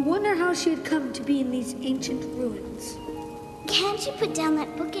 You wonder how she had come to be in these ancient ruins. Can't you put down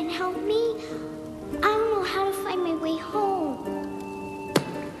that book and help me? I don't know how to find my way home.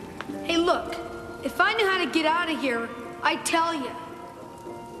 Hey, look. If I knew how to get out of here, I'd tell you.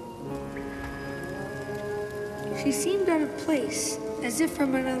 She seemed out of place, as if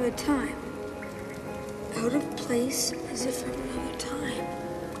from another time. Out of place, as if from another time.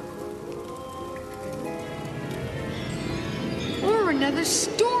 Or another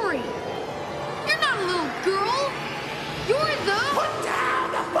story. You're not a little girl. You're the... Put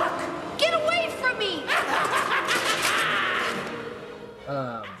down the book! Get away from me!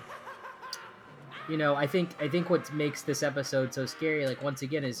 You know, I think what makes this episode so scary, like, once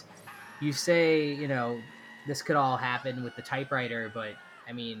again, is you say, you know, this could all happen with the typewriter, but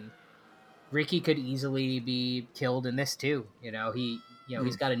I mean, Ricky could easily be killed in this too. You know,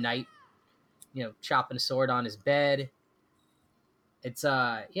 he's got a knight, you know, chopping a sword on his bed. It's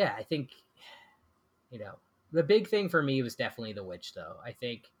I think, you know, the big thing for me was definitely the witch, though. I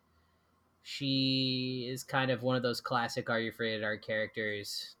think she is kind of one of those classic Are You Afraid of the Dark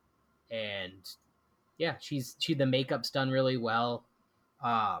characters, and yeah, the makeup's done really well.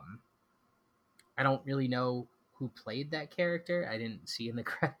 I don't really know who played that character. I didn't see in the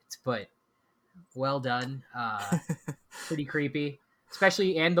credits, but well done. Pretty creepy,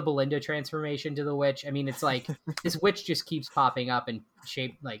 especially, and the Belinda transformation to the witch. I mean, it's like this witch just keeps popping up and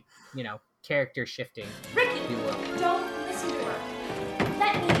shape, like, you know, character shifting. Ricky, don't listen to her.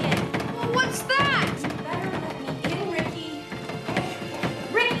 Let me in. Well, what's that? You better let me in, Ricky.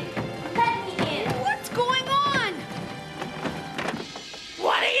 Ricky, let me in. What's going on?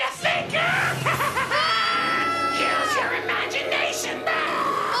 What do you think? Use your imagination, man!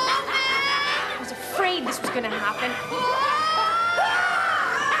 I was afraid this was going to happen.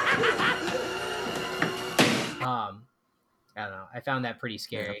 I don't know. I found that pretty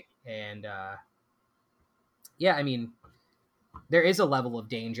scary. Yeah. And yeah, I mean, there is a level of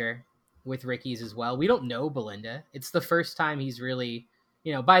danger with Ricky's as well. We don't know Belinda. It's the first time he's really,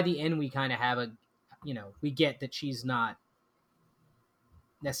 you know, by the end we kind of have a, you know, we get that she's not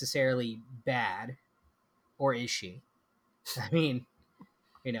necessarily bad, or is she? I mean,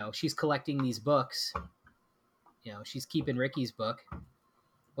 you know, she's collecting these books. You know, she's keeping Ricky's book.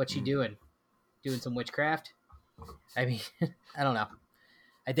 What's she doing? Doing some witchcraft? I mean, I don't know.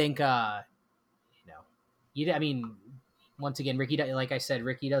 I think, I mean, once again, Ricky, like I said,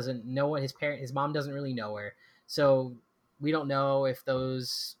 Ricky doesn't know what his mom doesn't really know her. So we don't know if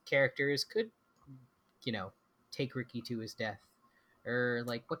those characters could, you know, take Ricky to his death, or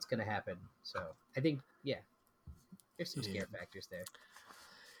like what's going to happen. So I think, yeah, there's some scare factors there.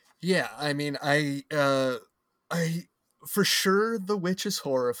 Yeah. I mean, I for sure the witch is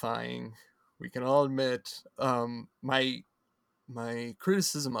horrifying. We can all admit, my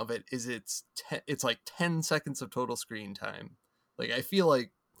criticism of it is it's like 10 seconds of total screen time. Like, I feel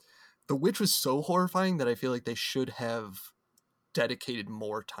like the witch was so horrifying that I feel like they should have dedicated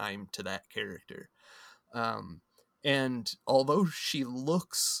more time to that character. And although she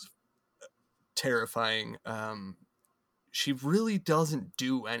looks terrifying, she really doesn't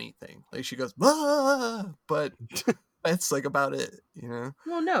do anything. Like, she goes, ah! But that's like about it, you know?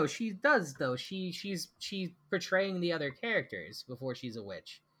 Well, no, she does though. She's portraying the other characters before she's a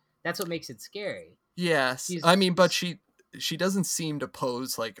witch. That's what makes it scary. Yes, I mean, but she doesn't seem to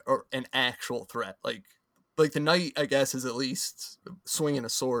pose like an actual threat. Like the knight, I guess, is at least swinging a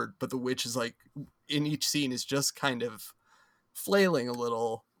sword, but the witch is like in each scene is just kind of flailing a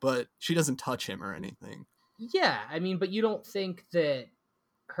little, but she doesn't touch him or anything. Yeah, I mean, but you don't think that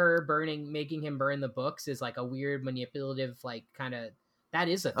her making him burn the books is like a weird manipulative, like, kind of, that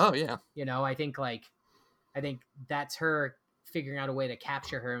is a thing. Oh yeah, you know, I think that's her figuring out a way to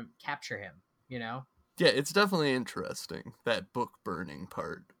capture him, you know? Yeah, it's definitely interesting, that book burning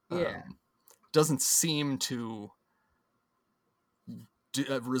part. Yeah, doesn't seem to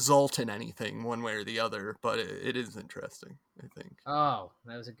result in anything one way or the other, but it is interesting, I think. Oh,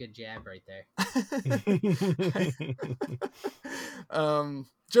 that was a good jab right there.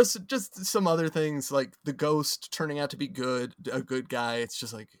 Just some other things, like the ghost turning out to be a good guy. It's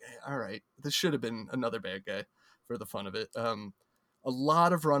just like, all right, this should have been another bad guy for the fun of it. A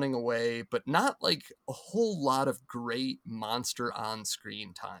lot of running away, but not like a whole lot of great monster on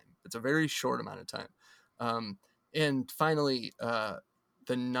screen time. It's a very short amount of time. And finally,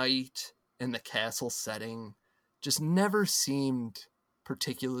 the night and the castle setting just never seemed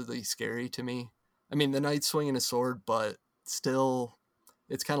particularly scary to me. I mean, the knight's swinging a sword, but still,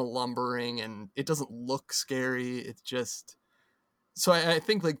 it's kind of lumbering and it doesn't look scary. It's just, So I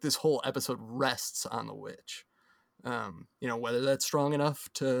think like this whole episode rests on the witch. Whether that's strong enough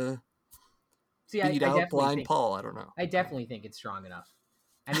to beat out Blind Paul, I don't know. I definitely think it's strong enough.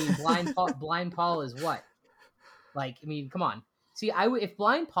 I mean, Blind Paul is what? Like, I mean, come on. See, if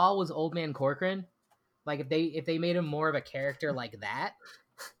Blind Paul was Old Man Corcoran, like if they made him more of a character like that,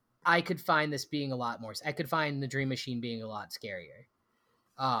 I could find this being a lot more. I could find the Dream Machine being a lot scarier.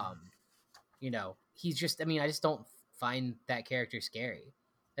 He's just. I mean, I just don't find that character scary,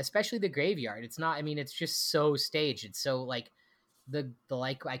 especially the graveyard. It's not. I mean, it's just so staged. It's so like the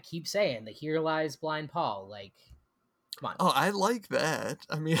like I keep saying, the Here Lies Blind Paul. Like, come on. Oh, I like that.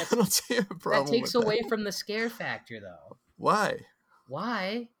 I mean, I don't see a problem. That takes away from the scare factor, though. Why?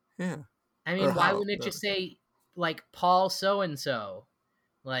 Yeah. I mean, why wouldn't it just say like Paul so and so,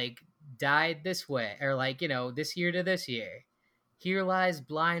 like died this way, or like this year to this year? Here lies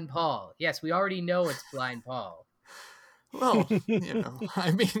Blind Paul. Yes, we already know it's Blind Paul. Well,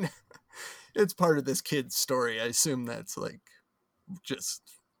 I mean, it's part of this kid's story. I assume that's like just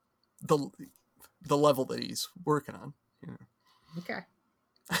the level that he's working on. Okay.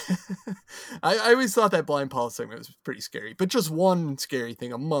 I always thought that Blind Paul segment was pretty scary, but just one scary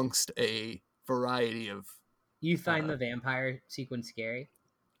thing amongst a variety of. You find the vampire sequence scary?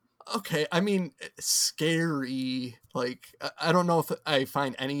 Okay, I mean, scary. Like, I don't know if I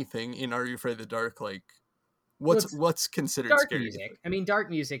find anything in Are You Afraid of the Dark like what's considered dark scary. Music. I mean,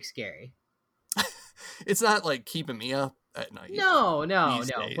 dark music's scary. It's not like keeping me up at night. No.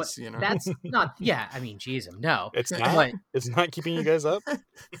 Days, but that's not. Yeah, I mean, geez, no. It's not. It's not keeping you guys up.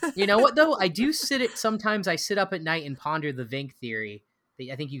 You know what though? I do sometimes I sit up at night and ponder the Vink theory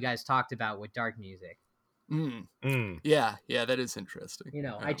that I think you guys talked about with dark music. Yeah, that is interesting.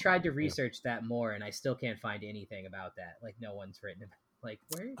 I tried to research that more, and I still can't find anything about that. Like, no one's written about, like,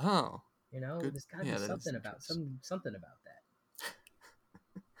 where? Oh, there's got to be something about something about that.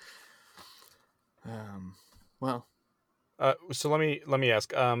 Well, so let me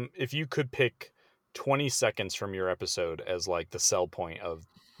ask, if you could pick 20 seconds from your episode as like the sell point of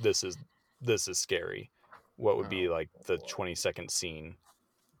this is scary, what would be like the 20-second scene?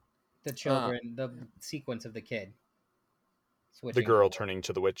 The children, the sequence of the kid. The girl turning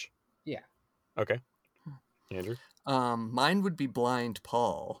to the witch? Yeah. Okay. Andrew? Mine would be Blind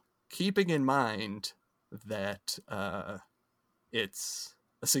Paul, keeping in mind that it's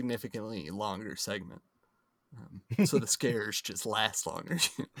a significantly longer segment. So the scares just last longer.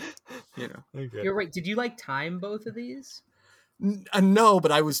 Okay. You're right. Did you time both of these? No,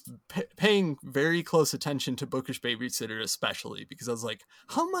 but I was paying very close attention to Bookish Babysitter, especially because I was like,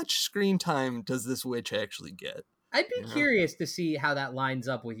 how much screen time does this witch actually get? I'd be curious to see how that lines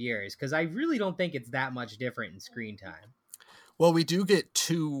up with yours, because I really don't think it's that much different in screen time. Well, we do get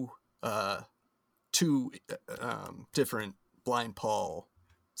two different Blind Paul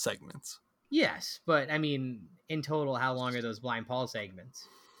segments. Yes, but I mean, in total, how long are those Blind Paul segments?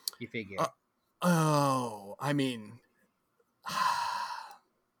 You figure? I mean,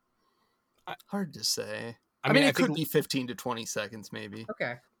 hard to say. I mean, it could be 15 to 20 seconds, maybe.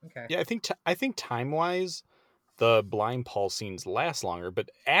 Okay. Yeah, I think time wise, the Blind Paul scenes last longer, but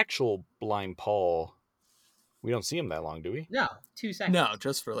actual Blind Paul, we don't see him that long, do we? No, 2 seconds. No,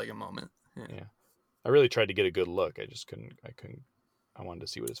 just for like a moment. Yeah. I really tried to get a good look. I just couldn't. I wanted to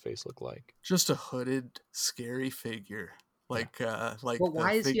see what his face looked like. Just a hooded, scary figure. Like. Well,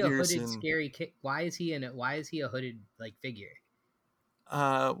 why is he a hooded, scary? Why is he a hooded figure?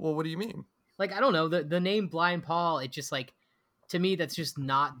 Well, what do you mean? Like, I don't know. The name Blind Paul, it just to me, that's just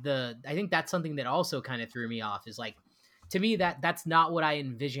not the. I think that's something that also kind of threw me off. Is to me that's not what I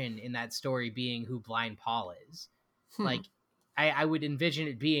envision in that story being who Blind Paul is. Like, I would envision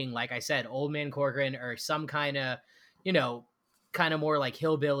it being, like I said, Old Man Corcoran or some kind of, kind of more like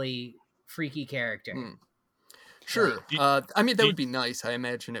hillbilly freaky character. Sure. I mean, that would be nice. I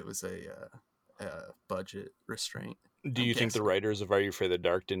imagine it was a budget restraint. Do you think the writers of Are You Afraid of the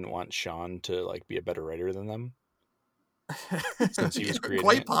Dark didn't want Sean to be a better writer than them? Since he was creating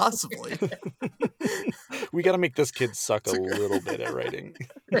Quite possibly. We got to make this kid suck a little bit at writing.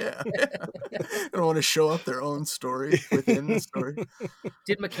 Yeah. They don't want to show up their own story within the story.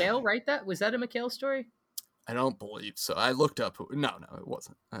 Did McHale write that? Was that a McHale story? I don't believe so. I looked up. No, it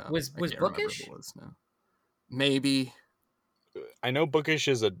wasn't. Was Bookish? It was, no. Maybe. I know Bookish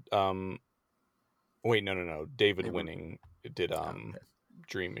is a. Wait, no. David Winning did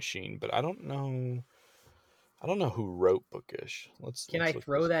Dream Machine, but I don't know. I don't know who wrote Bookish. Can I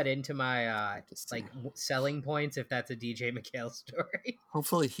throw that into my selling points if that's a DJ McHale story?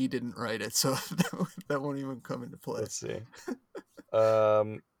 Hopefully he didn't write it, so that won't even come into play. Let's see.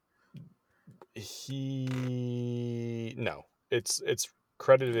 No, it's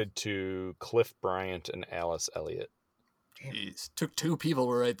credited to Cliff Bryant and Alice Elliott. Jeez, took 2 people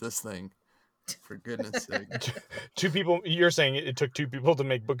to write this thing. For goodness sake. 2 people. You're saying it took 2 people to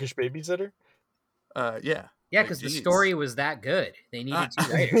make Bookish Babysitter? Yeah. Yeah, because the story was that good. They needed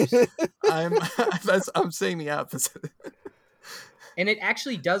 2 writers. I'm saying the opposite. And it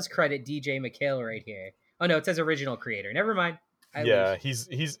actually does credit DJ McHale right here. Oh no, it says original creator. Never mind.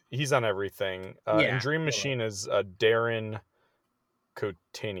 He's on everything. And Dream Machine is Darren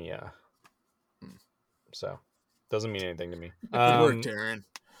Cotania. So doesn't mean anything to me. Good work, Darren.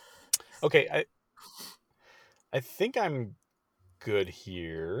 Okay, I think I'm good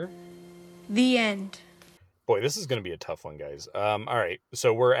here. The end. Boy, this is going to be a tough one, guys. All right,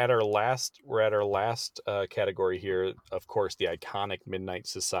 so we're at our last category here. Of course, the iconic Midnight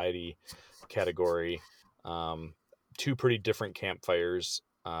Society category. 2 pretty different campfires.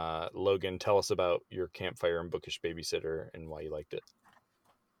 Logan, tell us about your campfire and Bookish Babysitter and why you liked it.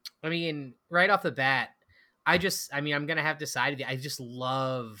 I mean, right off the bat, I'm gonna have to side with you. I just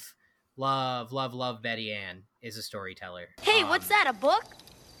love Betty Ann as a storyteller. Hey, what's that, a book?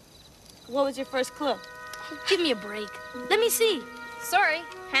 What was your first clue? Give me a break. Let me see. Sorry,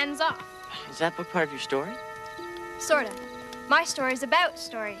 hands off. Is that book part of your story? Sorta. My story's about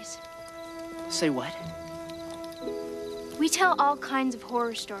stories. Say what? We tell all kinds of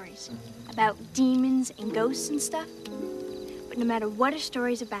horror stories about demons and ghosts and stuff. But no matter what a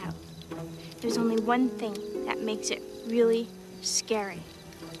story's about, there's only one thing that makes it really scary.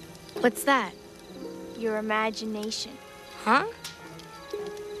 What's that? Your imagination. Huh?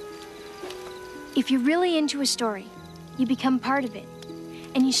 If you're really into a story, you become part of it,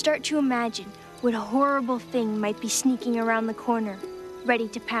 and you start to imagine what horrible thing might be sneaking around the corner, ready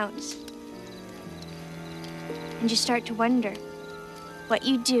to pounce. And you start to wonder what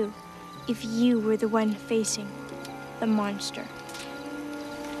you'd do if you were the one facing the monster.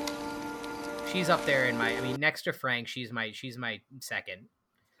 She's up there in next to Frank, she's my second.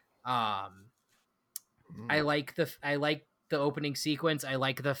 I like the opening sequence. I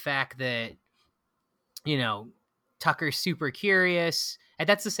like the fact that, Tucker's super curious. And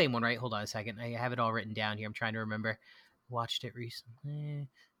that's the same one, right? Hold on a second. I have it all written down here. I'm trying to remember. Watched it recently.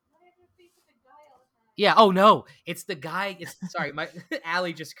 Yeah. Oh no, it's the guy. Sorry, my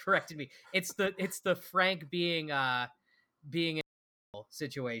Allie just corrected me. It's the Frank being a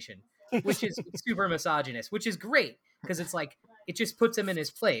situation, which is super misogynist, which is great because it's like it just puts him in his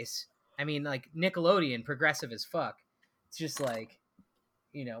place. I mean, like Nickelodeon, progressive as fuck. It's just like,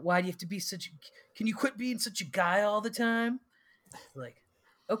 why do you have to be can you quit being such a guy all the time? Like,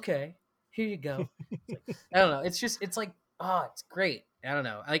 okay, here you go. Like, I don't know. It's like, oh, it's great. I don't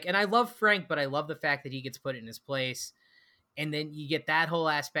know. Like, and I love Frank, but I love the fact that he gets put in his place. And then you get that whole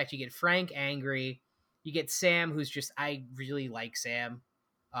aspect. You get Frank angry. You get Sam, who's just, I really like Sam.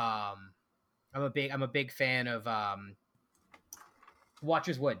 I'm a big fan of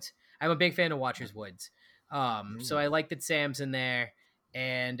Watcher's Woods. I'm a big fan of Watcher's Woods. So I like that Sam's in there.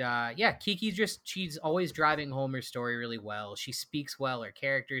 And Kiki she's always driving home her story really well. She speaks well. Her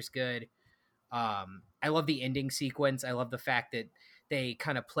character's good. I love the ending sequence. I love the fact that they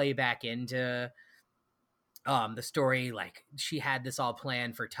kind of play back into the story. Like she had this all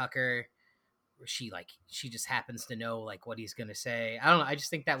planned for Tucker. She just happens to know like what he's gonna say. I don't know. I just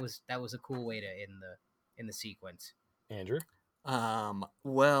think that was a cool way to end the sequence. Andrew?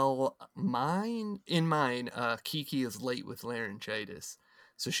 Well, mine, Kiki is late with laryngitis,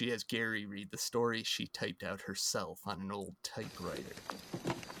 so she has Gary read the story she typed out herself on an old typewriter.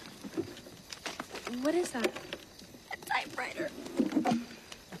 What is that? A typewriter.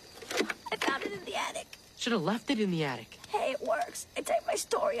 I found it in the attic. Should have left it in the attic. Hey, it works. I typed my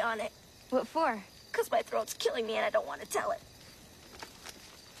story on it. What for? Because my throat's killing me and I don't want to tell it.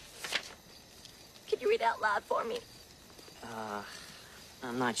 Can you read out loud for me?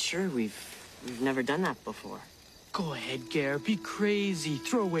 I'm not sure. We've never done that before. Go ahead, Gare. Be crazy.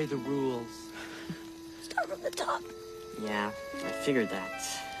 Throw away the rules. Start from the top. Yeah, I figured that.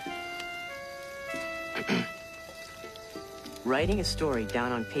 Writing a story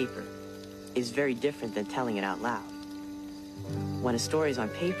down on paper is very different than telling it out loud. When a story is on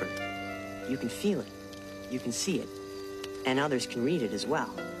paper, you can feel it, you can see it, and others can read it as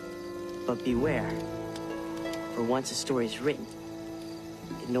well. But beware, for once a story is written,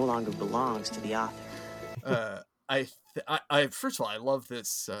 it no longer belongs to the author. I first of all, I love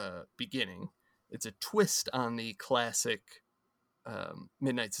this beginning. It's a twist on the classic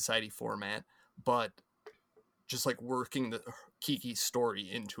Midnight Society format, but just like working the Kiki's story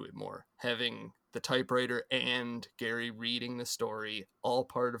into it more, having the typewriter and Gary reading the story, all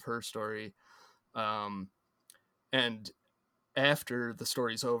part of her story. And after the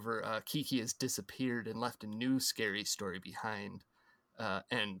story's over, Kiki has disappeared and left a new scary story behind.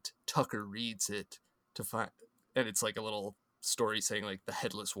 And Tucker reads it to find, and it's like a little story saying like the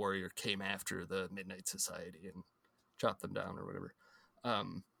Headless Warrior came after the Midnight Society and chopped them down or whatever.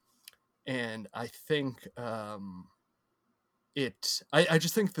 And I think I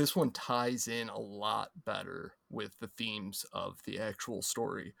just think this one ties in a lot better with the themes of the actual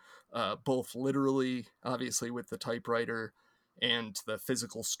story, both literally, obviously, with the typewriter and the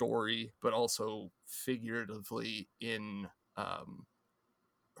physical story, but also figuratively in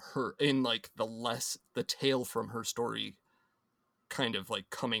her, in like the tale from her story kind of like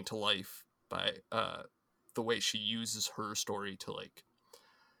coming to life by the way she uses her story to like,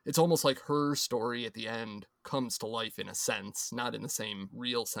 it's almost like her story at the end comes to life in a sense, not in the same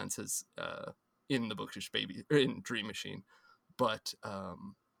real sense as in the Bookish Baby, or in Dream Machine, but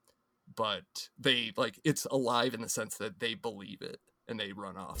they like, it's alive in the sense that they believe it and they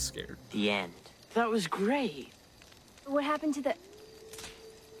run off scared. The end. That was great. What happened to the...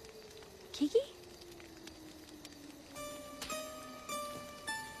 Kiki?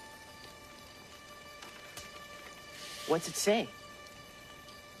 What's it say?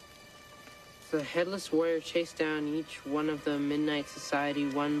 The Headless Warrior chased down each one of the Midnight Society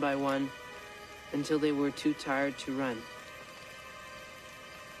one by one until they were too tired to run.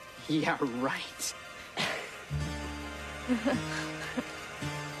 Yeah, right.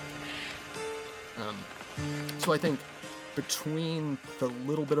 So I think between the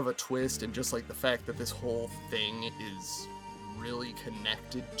little bit of a twist and just like the fact that this whole thing is really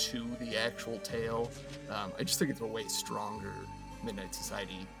connected to the actual tale, I just think it's a way stronger Midnight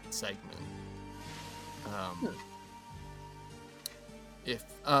Society segment. If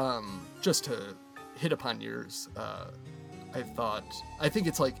just to hit upon yours, I think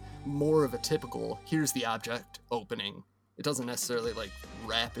it's like more of a typical here's the object opening. It doesn't necessarily like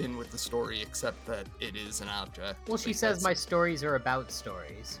wrap in with the story, except that it is an object. Well, she says my stories are about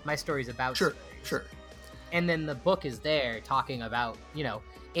stories. My story's about stories. Sure. And then the book is there talking about, you know,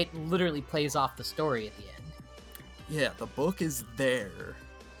 it literally plays off the story at the end. Yeah, the book is there,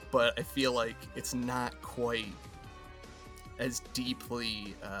 but I feel like it's not quite as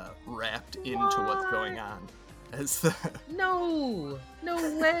deeply wrapped into what's going on as the... No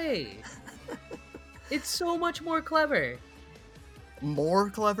way. It's so much more clever. More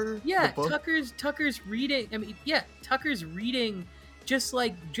clever? Yeah, Tucker's reading. I mean, yeah, Tucker's reading just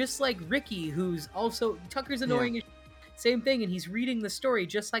like Ricky, who's also Tucker's annoying. Yeah. Same thing, and he's reading the story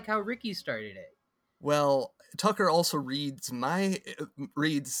just like how Ricky started it. Well, Tucker also reads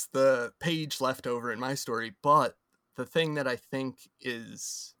the page left over in my story, but the thing that I think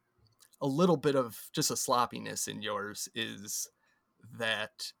is a little bit of just a sloppiness in yours is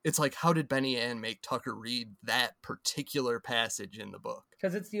that it's like, how did Benny Ann make Tucker read that particular passage in the book?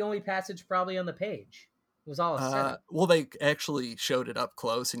 Because it's the only passage probably on the page. It was all a setup. Well, they actually showed it up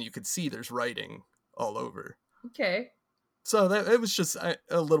close, and you could see there's writing all over. Okay. So it was just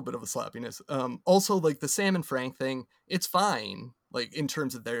a little bit of a sloppiness. Also, like the Sam and Frank thing, it's fine, like in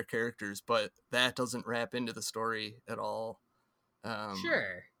terms of their characters, but that doesn't wrap into the story at all.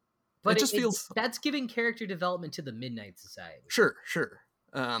 Sure. But it just feels... That's giving character development to the Midnight Society. Sure.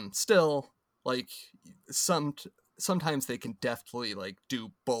 Still, like, sometimes they can deftly, like,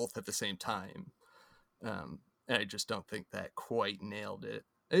 do both at the same time. And I just don't think that quite nailed it.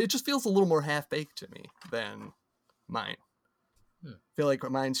 It just feels a little more half-baked to me than mine. I feel like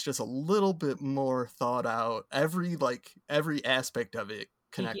mine's just a little bit more thought out. Every aspect of it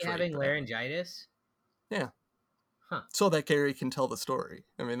connects. Kiki having laryngitis? Yeah. Huh. So that Gary can tell the story.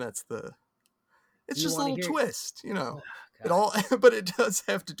 I mean, it's just a little twist, you know. But it does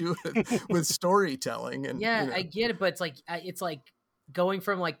have to do with storytelling, and yeah, you know. I get it, but it's like going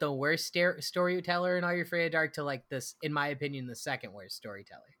from like the worst storyteller in Are You Afraid of the Dark to like this, in my opinion, the second worst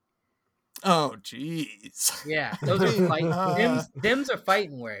storyteller. Oh, jeez. Yeah, those are fighting. Them's are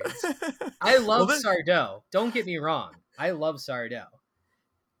fighting words. I love Sardo. Don't get me wrong. I love Sardo.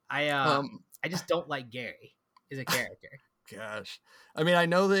 I just don't like Gary as a character. Gosh, I mean, I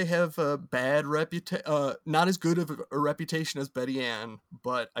know they have a bad reputation, not as good of a reputation as Betty Ann,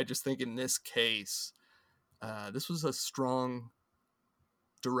 but I just think in this case, this was a strong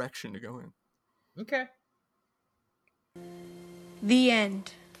direction to go in. Okay. The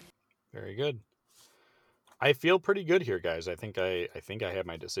end. Very good. I feel pretty good here, guys. I think I have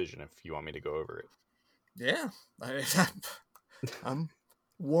my decision if you want me to go over it. Yeah. I'm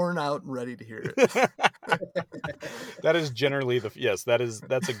worn out and ready to hear it. That is generally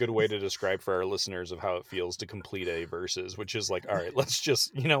that's a good way to describe for our listeners of how it feels to complete a versus, which is like, all right, let's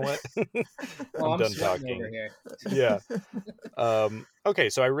just, you know what? I'm done talking. Yeah. Okay,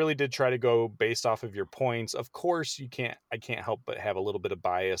 so I really did try to go based off of your points. Of course, I can't help but have a little bit of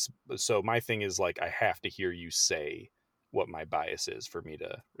bias. So my thing is like, I have to hear you say what my bias is for me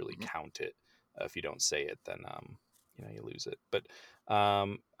to really count it. If you don't say it, then you lose it. But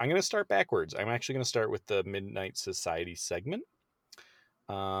I'm going to start backwards. I'm actually going to start with the Midnight Society segment.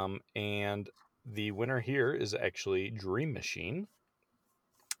 And the winner here is actually Dream Machine.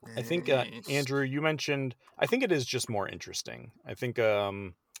 I think, Andrew, you mentioned, I think it is just more interesting. I think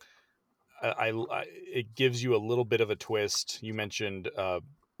it gives you a little bit of a twist. You mentioned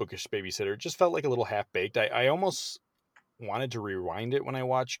Bookish Babysitter. It just felt like a little half-baked. I almost wanted to rewind it when I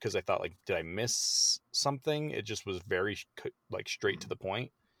watched because I thought, like, did I miss something? It just was very, like, straight to the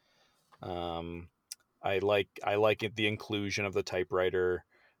point. I like it, the inclusion of the typewriter.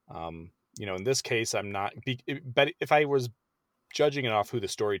 In this case, I'm not, but if I was judging it off who the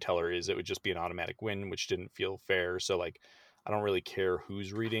storyteller is, it would just be an automatic win, which didn't feel fair. So like, I don't really care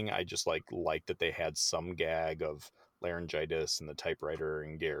who's reading. I just like that they had some gag of laryngitis and the typewriter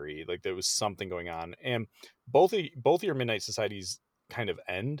and Gary. Like there was something going on, and both of your Midnight Societies kind of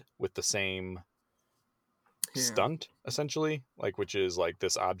end with the same stunt, essentially, like, which is like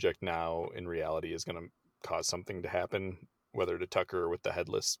this object now in reality is going to cause something to happen, whether to Tucker or with the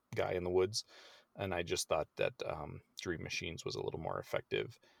headless guy in the woods. And I just thought that Dream Machines was a little more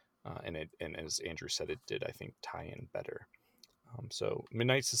effective, and as Andrew said, it did, I think, tie in better. So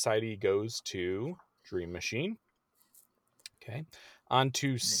Midnight Society goes to Dream Machine. Okay, on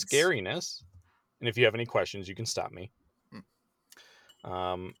to Scariness. And if you have any questions, you can stop me.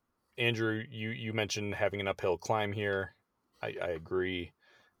 Andrew, you mentioned having an uphill climb here. I agree.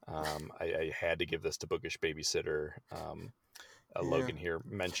 I had to give this to Bookish Babysitter. Logan here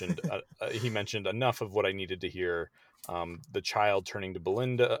mentioned he mentioned enough of what I needed to hear. The child turning to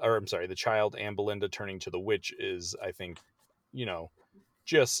Belinda, or I'm sorry, the child and Belinda turning to the witch is, I think,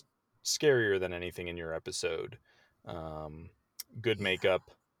 just scarier than anything in your episode. Good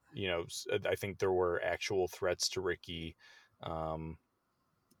makeup. I think there were actual threats to Ricky.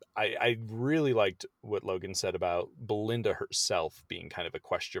 I really liked what Logan said about Belinda herself being kind of a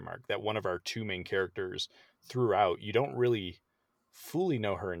question mark, that one of our two main characters throughout, you don't really fully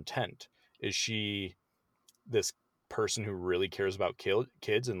know her intent. Is she this person who really cares about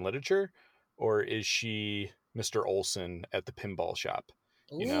kids and literature, or is she Mr. Olson at the pinball shop?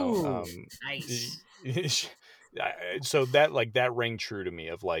 Nice. So that rang true to me,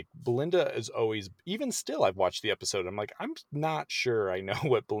 of like, Belinda is always, even still, I've watched the episode, I'm like, I'm not sure I know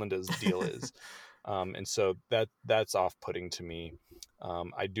what Belinda's deal is. And so that's off-putting to me.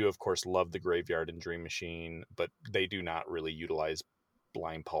 I do, of course, love the graveyard and Dream Machine, but they do not really utilize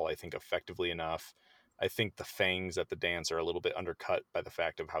Blind Paul, I think, effectively enough. I think the fangs at the dance are a little bit undercut by the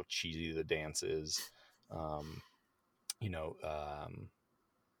fact of how cheesy the dance is.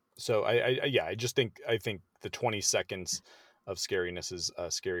 So I think the 20 seconds of Scariness is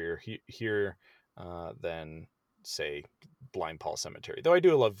scarier here than, say, Blind Paul Cemetery. Though I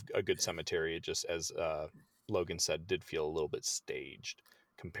do love a good cemetery. It just, as Logan said, did feel a little bit staged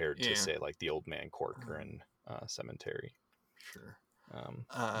compared to, say, like the Old Man Corcoran Cemetery. Sure.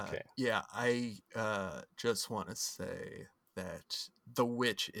 Okay. Yeah, I just want to say that The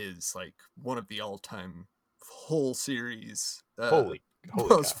Witch is like one of the all-time whole series holy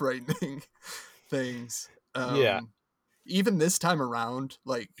most frightening things. Even this time around,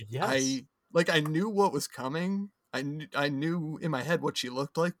 like, yes. I knew what was coming. I knew in my head what she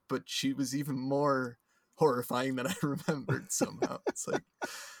looked like, but she was even more horrifying than I remembered somehow. It's like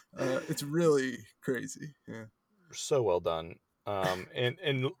it's really crazy. Yeah, so well done.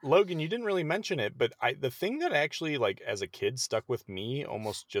 And Logan, you didn't really mention it, but the thing that actually, like, as a kid stuck with me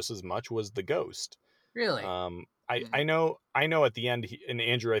almost just as much was the ghost. Really? I know at the end, and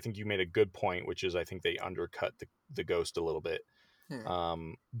Andrew, I think you made a good point, which is I think they undercut the ghost a little bit.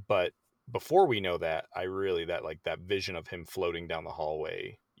 But before we know that, that vision of him floating down the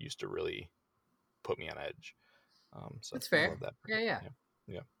hallway used to really put me on edge. So that's fair. I love that.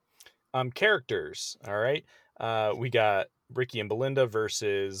 Yeah. Characters. All right. We got Ricky and Belinda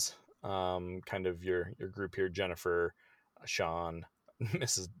versus kind of your group here: Jennifer, Sean,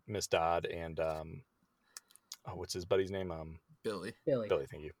 Miss Dodd, and what's his buddy's name? Billy.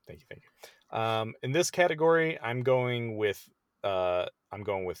 Thank you. In this category, I'm going with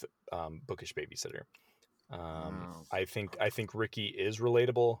Bookish Babysitter. I think Ricky is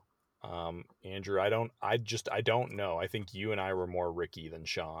relatable. Andrew, I don't know. I think you and I were more Ricky than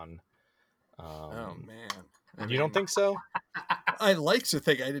Sean. Oh man, you don't think so? I like to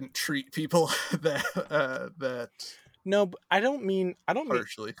think I didn't treat people that. No, but I don't mean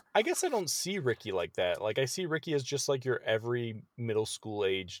harshly. I guess I don't see Ricky like that. Like I see Ricky as just like your every middle school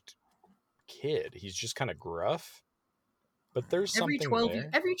aged kid. He's just kind of gruff. But there's every something there.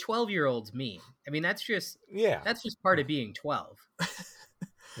 Every 12-year-old's mean. I mean, that's just part of being 12.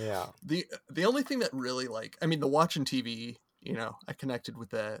 Yeah. The only thing that really the watching TV, I connected with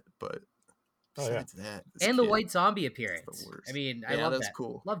that, but besides that, and the white zombie appearance. I mean, I love that's that.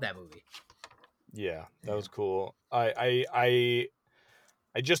 Cool. Love that movie. Yeah, that was cool. I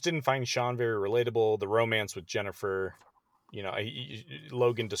just didn't find Sean very relatable. The romance with Jennifer,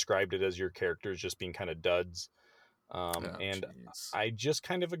 Logan described it as your characters just being kind of duds. I just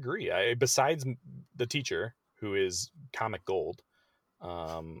kind of agree. Besides the teacher, who is comic gold,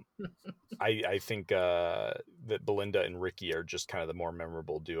 I think that Belinda and Ricky are just kind of the more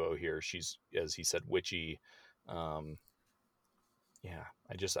memorable duo here. She's, as he said, witchy. I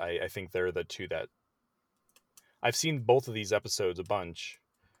think they're the two that I've seen both of these episodes a bunch,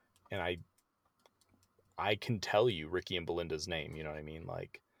 and I can tell you Ricky and Belinda's name. You know what I mean?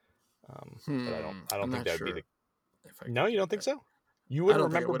 Like, but I don't think that would be the. No, you don't think so? You wouldn't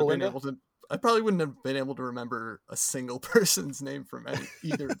remember Belinda? I probably wouldn't have been able to remember a single person's name from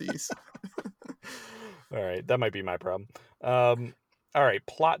either of these. All right, that might be my problem. All right,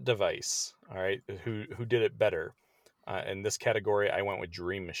 plot device. All right, who did it better? In this category, I went with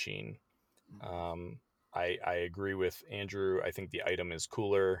Dream Machine. I agree with Andrew. I think the item is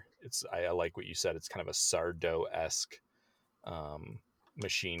cooler. I like what you said. It's kind of a Sardo-esque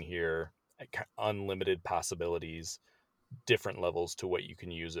machine here. Unlimited possibilities, different levels to what you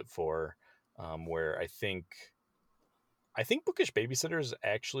can use it for. Where I think Bookish Babysitter is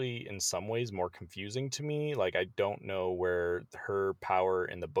actually in some ways more confusing to me. Like I don't know where her power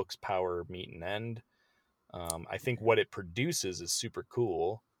and the book's power meet and end. I think what it produces is super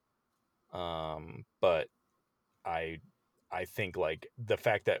cool. But I think like the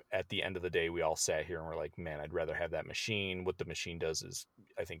fact that at the end of the day, we all sat here and we're like, man, I'd rather have that machine. What the machine does is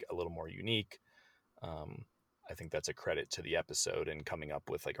I think a little more unique. I think that's a credit to the episode and coming up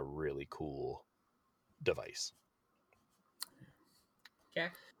with like a really cool device. Okay.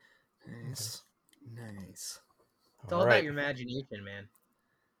 Nice. Nice. It's all about your imagination, man.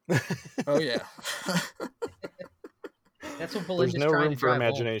 Oh yeah. That's what Belinda's There's no room for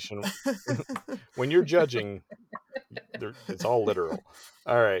imagination. When you're judging, it's all literal.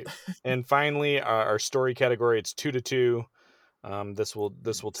 All right. And finally, our story category, it's 2-2. This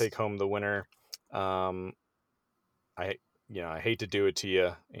will take home the winner. I hate to do it to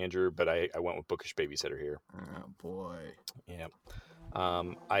you, Andrew, but I went with Bookish Babysitter here. Oh boy. Yeah. I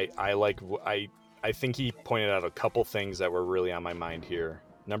think he pointed out a couple things that were really on my mind here.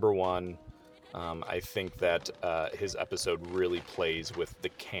 Number one, I think that his episode really plays with the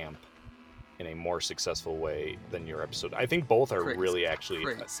camp in a more successful way than your episode. I think both are really actually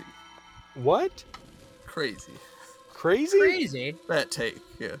crazy. What? Crazy. That take,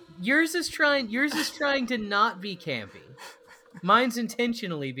 yeah. Yours is trying to not be campy. Mine's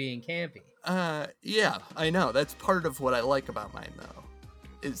intentionally being campy. Yeah, I know. That's part of what I like about mine, though,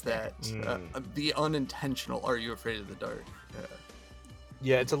 is that the unintentional "Are you afraid of the dark?"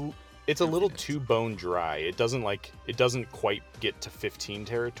 Yeah, it's a little too bone dry. It doesn't quite get to 15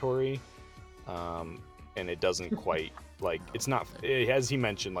 territory, and it doesn't quite it's not, as he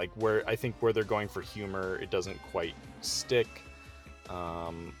mentioned, where they're going for humor, it doesn't quite stick.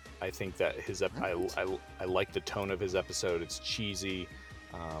 I think that I like the tone of his episode. It's cheesy.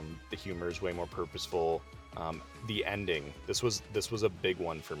 The humor is way more purposeful. The ending, this was a big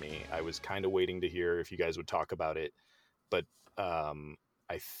one for me. I was kind of waiting to hear if you guys would talk about it, but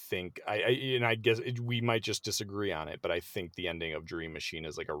I think I guess we might just disagree on it, but I think the ending of Dream Machine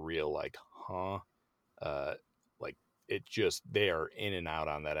is like a real it just, they are in and out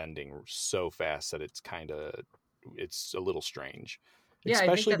on that ending so fast that it's a little strange. Yeah,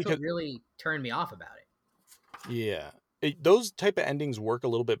 especially I think that's what really turned me off about it. Yeah. Those type of endings work a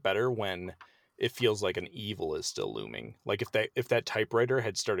little bit better when it feels like an evil is still looming. Like if that typewriter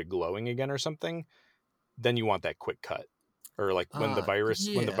had started glowing again or something, then you want that quick cut. Or like when the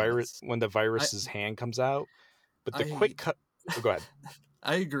virus's hand comes out. But the quick cut. Go ahead.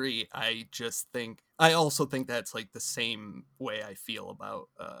 I agree. I also think that's like the same way I feel about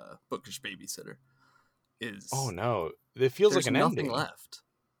Bookish Babysitter. Oh no, it feels like an ending. There's nothing left.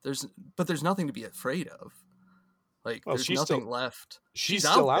 There's nothing to be afraid of. There's nothing left. She's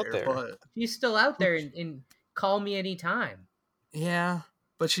still out there. But she's still out there and call me anytime. Yeah,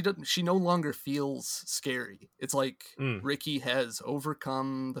 but she no longer feels scary. It's like Ricky has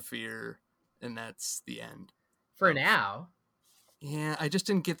overcome the fear and that's the end. For now. Yeah, I just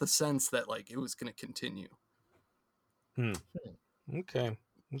didn't get the sense that like it was going to continue. Okay.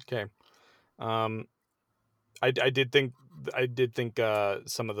 I did think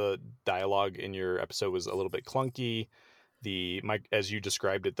some of the dialogue in your episode was a little bit clunky. As you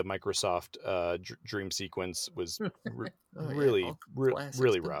described it, the Microsoft dream sequence was really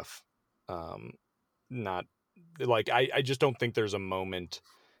rough. Not like I just don't think there's a moment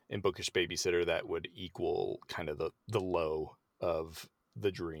in Bookish Babysitter that would equal kind of the low of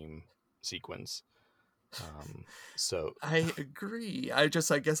the dream sequence. So I agree. I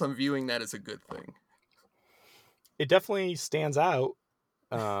guess I'm viewing that as a good thing. It definitely stands out,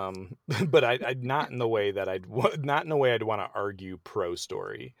 but I not in the way that I'd want to argue pro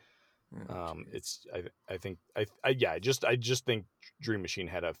story. I just think Dream Machine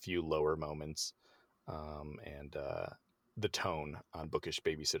had a few lower moments, and the tone on Bookish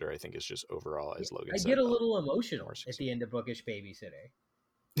Babysitter I think is just overall, as Logan said, I get a little emotional at the end of Bookish Babysitter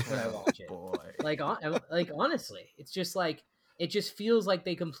when I watch it. Boy. Like honestly, it's just like it just feels like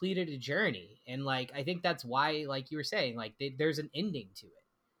they completed a journey, and like I think that's why, like you were saying, like there's an ending to it.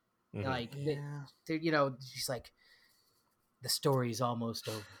 Mm-hmm. Like just like the story's almost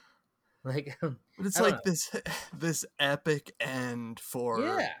over. Like, but it's like this epic end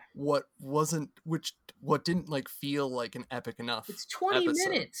for what didn't like feel like an epic enough. It's 20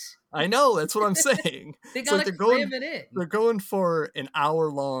 minutes. I know, that's what I'm saying. They gotta cram it in. They're going for an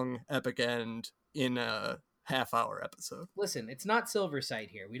hour-long epic end in a half-hour episode. Listen, it's not Silver Sight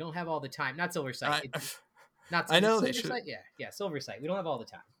here. We don't have all the time. Not Silver Sight. I know Silver they should. Sight? Yeah, Silver Sight. We don't have all the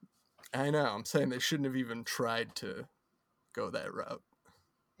time. I know. I'm saying they shouldn't have even tried to go that route.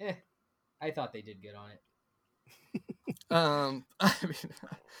 I thought they did good on it. I mean,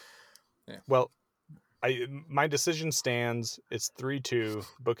 yeah. Well, my decision stands. It's 3-2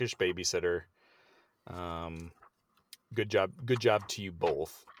 Bookish Babysitter. Good job to you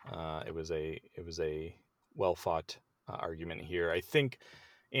both. It was a well fought argument here. I think,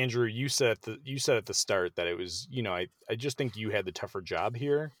 Andrew, you said at the start that it was, I just think you had the tougher job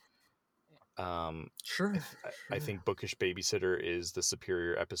here. Sure. I think Bookish Babysitter is the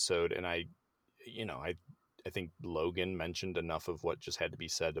superior episode, and I think Logan mentioned enough of what just had to be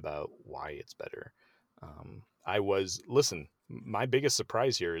said about why it's better. My biggest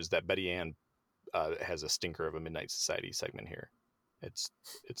surprise here is that Betty Ann has a stinker of a Midnight Society segment here. It's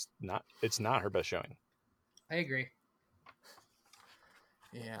not her best showing. I agree.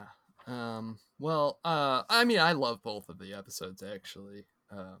 Yeah. Well, I mean, I love both of the episodes actually.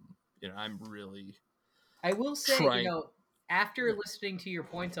 I'm really. I will say, after listening to your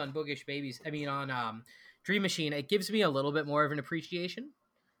points on Bookish Babies, on Dream Machine, it gives me a little bit more of an appreciation.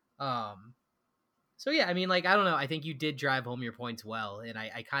 So yeah, I don't know. I think you did drive home your points well, and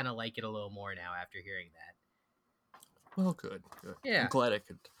I kind of like it a little more now after hearing that. Well, good. Yeah. I'm glad I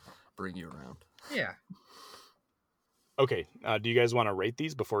could bring you around. Yeah. Okay. Do you guys want to rate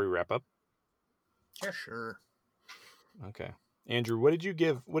these before we wrap up? Yeah, sure. Okay. Andrew, what did you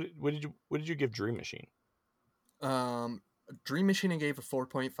give? What did you give Dream Machine? Dream Machine I gave a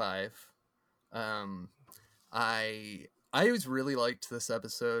 4.5. I always really liked this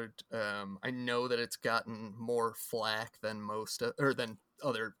episode. I know that it's gotten more flack than than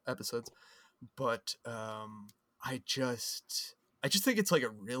other episodes, but I just think it's like a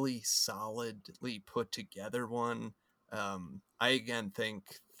really solidly put together one. I again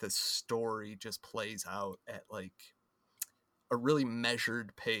think the story just plays out at like a really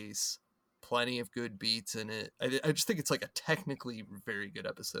measured pace, plenty of good beats in it. I just think it's like a technically very good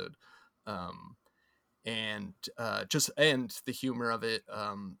episode. And the humor of it,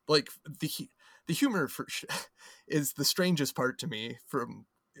 like the humor is the strangest part to me from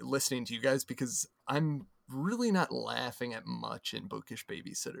listening to you guys, because I'm really not laughing at much in Bookish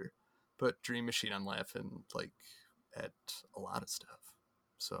Babysitter, but Dream Machine I'm laughing like at a lot of stuff.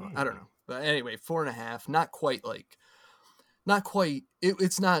 So I don't know, but anyway, 4.5. Not quite.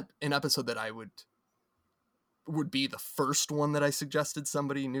 It's not an episode that I would be the first one that I suggested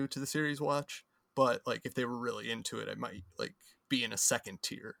somebody new to the series watch. But like, if they were really into it, I might like be in a second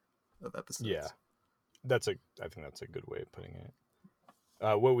tier of episodes. Yeah, I think that's a good way of putting it.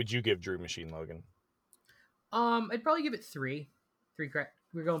 What would you give Dream Machine, Logan? I'd probably give it 3.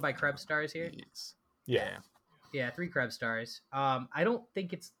 We're going by Krebs stars here. Yeah, 3 Krebs stars. I don't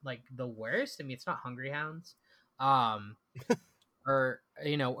think it's like the worst. I mean, it's not Hungry Hounds, or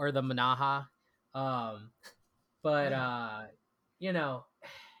the Manaha, but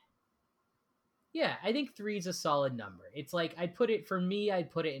yeah, I think 3 is a solid number. It's like I'd put it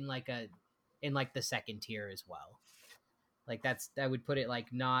in the second tier as well. Like that would put it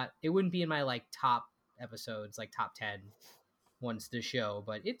like not. It wouldn't be in my like top episodes, like top 10 ones to show,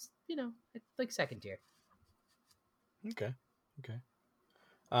 but it's it's like second tier. Okay.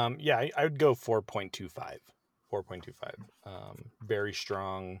 Yeah, I would go 4.25. 4.25. Very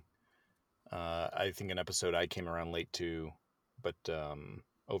strong. I think an episode I came around late to, but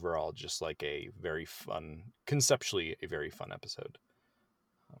overall, just like a very fun, conceptually a very fun episode.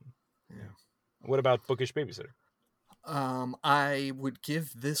 Yeah. What about Bookish Babysitter? I would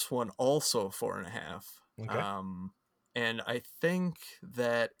give this one also 4.5. Okay. And I think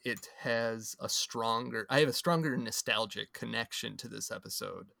that it has I have a stronger nostalgic connection to this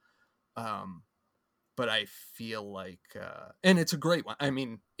episode. But I feel like, and it's a great one. I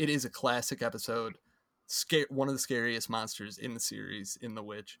mean, it is a classic episode. One of the scariest monsters in the series, in The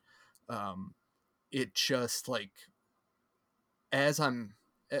Witch. It just like, as I'm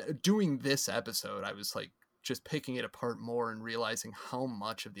doing this episode, I was like just picking it apart more and realizing how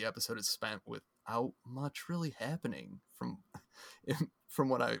much of the episode is spent without much really happening from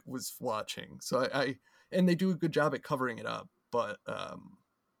what I was watching. So and they do a good job at covering it up, but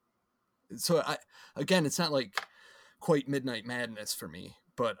so again, it's not like quite Midnight Madness for me,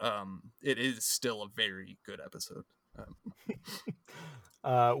 but it is still a very good episode.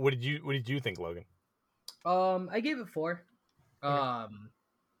 What did you think, Logan? I gave it 4. Okay.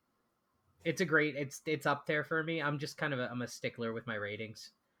 It's a great. It's up there for me. I'm just kind of I'm a stickler with my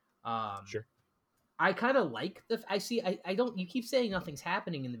ratings. Sure. I kind of like I don't. You keep saying nothing's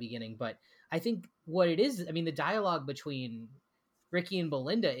happening in the beginning, but I think what it is. I mean, the dialogue between Ricky and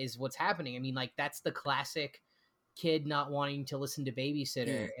Belinda is what's happening. I mean, like that's the classic kid not wanting to listen to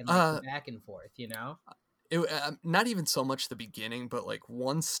babysitter and like back and forth. Not even so much the beginning, but like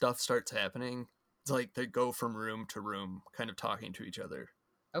once stuff starts happening, it's like they go from room to room, kind of talking to each other.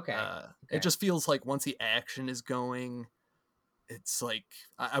 Okay. It just feels like once the action is going, it's like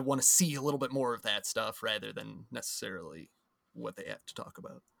I want to see a little bit more of that stuff rather than necessarily what they have to talk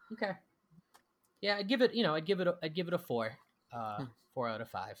about. Okay. Yeah, I'd give it a 4. 4 out of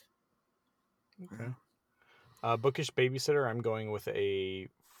 5. Okay. Bookish Babysitter, I'm going with a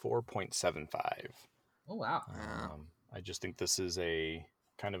 4.75. Oh wow. I just think this is a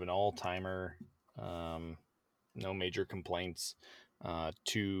kind of an all-timer. No major complaints. I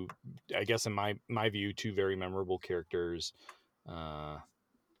guess in my view, 2 very memorable characters.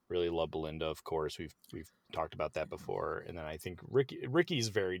 Really love Belinda, of course. We've talked about that before, and then I think Ricky's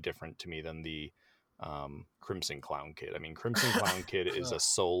very different to me than the Crimson Clown Kid. I mean, Crimson Clown Kid is a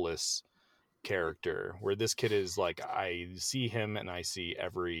soulless character, where this kid is like, I see him and I see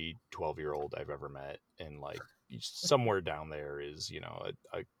every 12-year-old I've ever met, and like somewhere down there is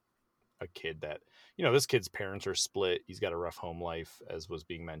a kid that this kid's parents are split. He's got a rough home life, as was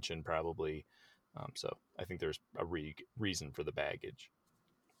being mentioned probably. So I think there's a reason for the baggage.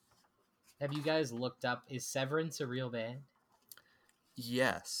 Have you guys looked up, is Severance a real band?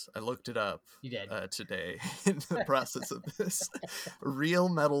 Yes, I looked it up. You did? Today in the process of this. Real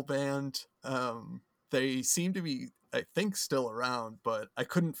metal band. They seem to be, I think, still around, but I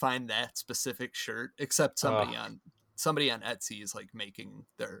couldn't find that specific shirt, except somebody on Etsy is like making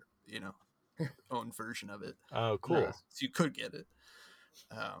their own version of it. Oh, cool. So you could get it.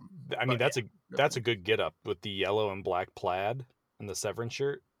 I mean, that's a good get up with the yellow and black plaid and the Severance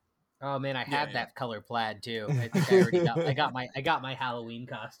shirt. Oh man, I have that color plaid too. I think I already got my Halloween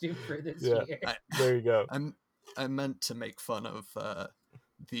costume for this year. There you go. I meant to make fun of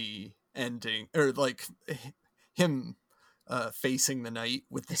the ending, or like him facing the night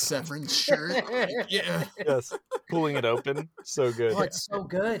with the Severance shirt. Yeah. Yes. Pulling it open. So good. Oh, it's so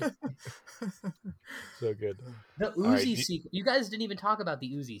good. So good. The Uzi sequence. You guys didn't even talk about the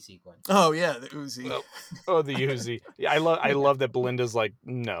Uzi sequence. Oh yeah, the Uzi. Oh, the Uzi. Yeah, I love that Belinda's like,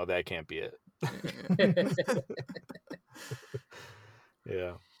 no, that can't be it.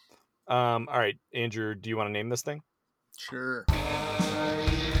 Yeah. All right, Andrew, do you want to name this thing? Sure.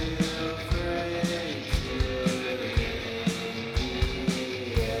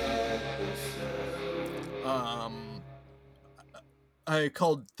 I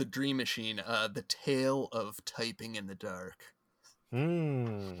called the Dream Machine the Tale of Typing in the Dark.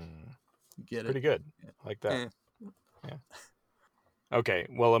 Get it? Pretty good. Yeah. Like that. Yeah. Okay.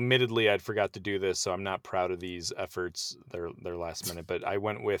 Well, admittedly, I forgot to do this, so I'm not proud of these efforts. They're last minute, but I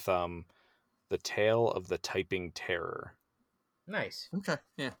went with the Tale of the Typing Terror. Nice. Okay.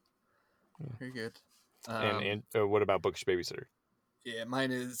 Yeah. Very good. And what about Bookish Babysitter? Yeah,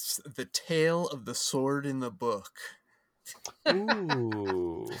 mine is the Tale of the Sword in the Book.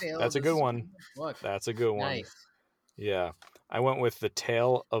 Ooh, that's a good one. That's a good one. Nice. Yeah, I went with the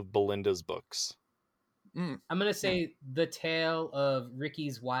Tale of Belinda's Books. I'm gonna say The Tale of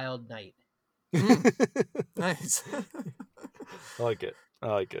Ricky's Wild Night. Nice. I like it.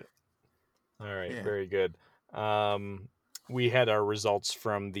 All right, very good. We had our results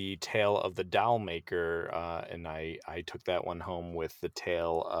from the Tale of the Doll Maker, and I took that one home with The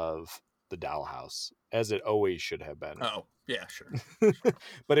Tale of the Dollhouse, as it always should have been. Oh, yeah, sure.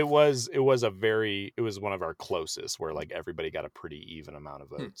 But it was one of our closest, where like everybody got a pretty even amount of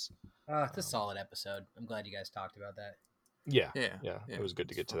votes. It's a solid episode. I'm glad you guys talked about that. Yeah. It was good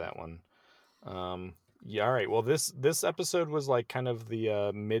to get to that one. Yeah, all right. Well, this episode was like kind of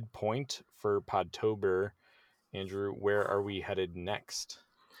the midpoint for Podtober. Andrew, where are we headed next?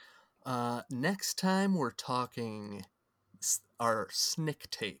 Next time we're talking our Snick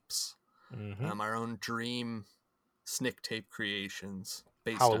tapes. Our own dream Snick tape creations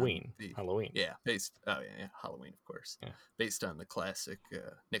based Halloween. on Halloween. Yeah, Halloween, of course. Yeah. Based on the classic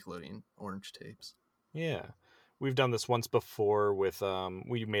Nickelodeon orange tapes. Yeah. We've done this once before with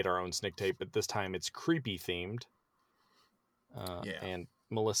we made our own Snick tape, but this time it's creepy themed. And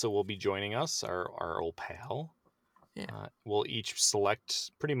Melissa will be joining us, our old pal. Yeah. We'll each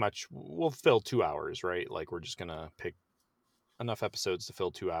select we'll fill 2 hours, right? Like we're just gonna pick enough episodes to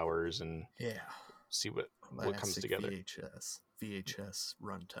fill 2 hours and see what comes together. VHS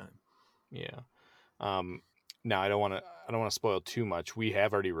runtime. Yeah. Now I don't want to spoil too much. We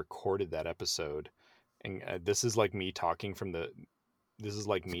have already recorded that episode, and this is like me talking this is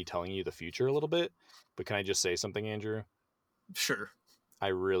like me telling you the future a little bit. But can I just say something, Andrew? Sure. I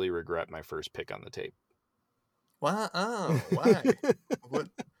really regret my first pick on the tape. Wow. Oh, why? What?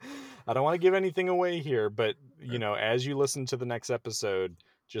 I don't want to give anything away here, but as you listen to the next episode,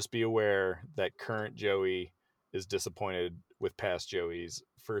 just be aware that current Joey is disappointed with past Joey's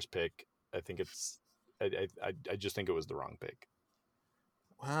first pick. I think I just think it was the wrong pick.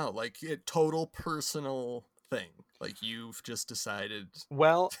 Wow, like a total personal thing. Like you've just decided.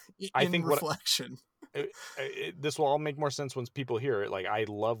 Well, I think reflection. This will all make more sense once people hear it. Like I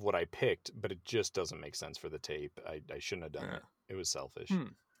love what I picked, but it just doesn't make sense for the tape. I shouldn't have done it. It was selfish.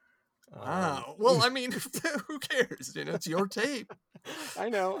 Wow. Well, I mean, who cares? It's your tape. I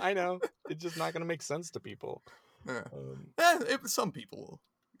know. It's just not going to make sense to people. Some people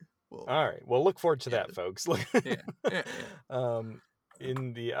will. All right. Well, look forward to that, folks. Yeah.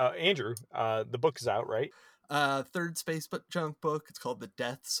 In the Andrew, the book is out, right? Third Space Junk book. It's called The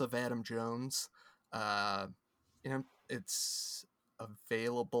Deaths of Adam Jones. It's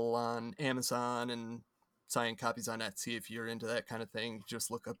available on Amazon and signed copies on Etsy. If you're into that kind of thing, just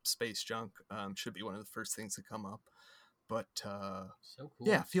look up Space Junk. Should be one of the first things to come up. But so cool.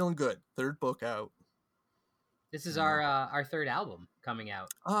 Yeah, feeling good. Third book out. This is our third album coming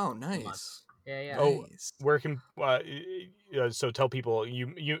out. Oh, nice. Yeah. Oh, where can so tell people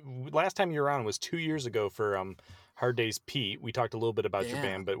you last time you were on was 2 years ago for Hard Days Pete. We talked a little bit about your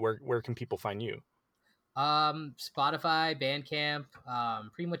band, but where can people find you? Spotify, Bandcamp,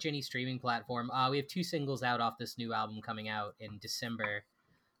 pretty much any streaming platform. We have 2 singles out off this new album coming out in December.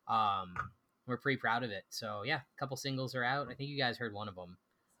 We're pretty proud of it. So yeah, a couple singles are out. I think you guys heard one of them.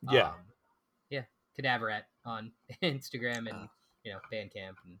 Yeah. Cadaverette on Instagram and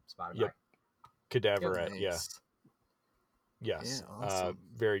Bandcamp and Spotify. Yep. Cadaverette, nice. Yes. Awesome.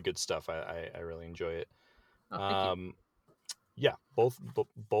 Very good stuff. I really enjoy it. Oh, thank you. Yeah, both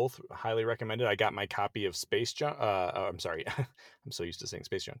highly recommended. I got my copy of Space Junk. I'm sorry, I'm so used to saying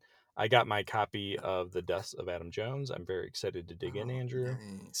Space Junk. I got my copy of The Deaths of Adam Jones. I'm very excited to dig in, Andrew.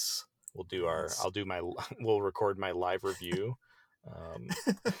 Nice. We'll record my live review.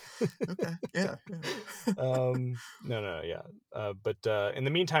 Okay. Yeah. But in the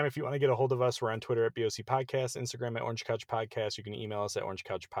meantime, if you want to get a hold of us, we're on Twitter at BOC Podcast, Instagram at Orange Couch Podcast. You can email us at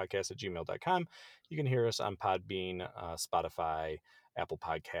orangecouchpodcast@gmail.com. You can hear us on Podbean, Spotify, Apple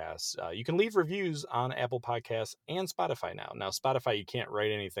Podcasts. You can leave reviews on Apple Podcasts and Spotify now. Now, Spotify, you can't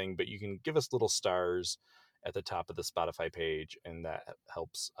write anything, but you can give us little stars at the top of the Spotify page, and that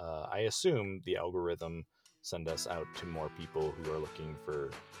helps, I assume, the algorithm send us out to more people who are looking for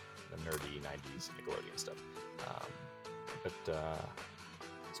the nerdy 90s Nickelodeon stuff. But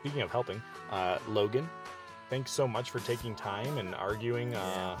speaking of helping, Logan, thanks so much for taking time and arguing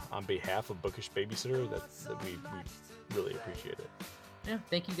on behalf of Bookish Babysitter. That we really appreciate it. Yeah,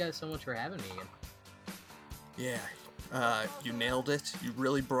 thank you guys so much for having me again. Yeah, you nailed it. You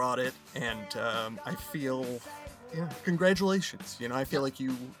really brought it, and I feel, congratulations. I feel like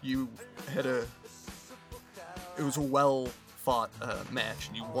you had it was a well fought match,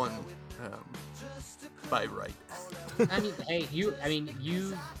 and you won by right. I mean, hey,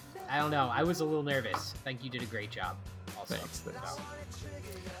 I don't know. I was a little nervous. I think you did a great job. Also. Thanks.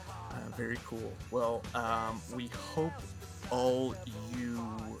 Very cool. Well, we hope all you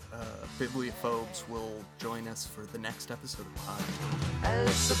bibliophobes will join us for the next episode of Podcast. And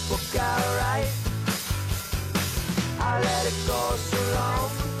it's a book I write. I let it go so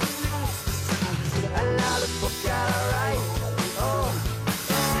long. Another book I write. Oh.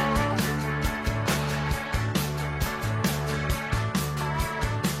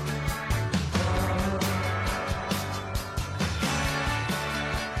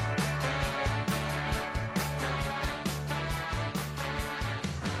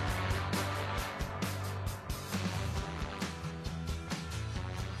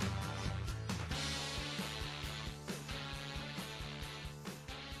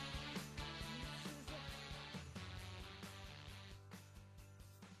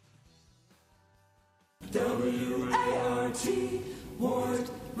 WART Ward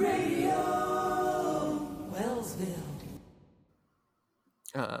Radio, Wellsville.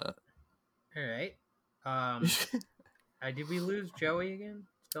 All right. Did we lose Joey again?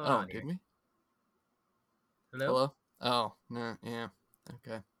 What's going on here? Did we? Hello? Oh, no, yeah.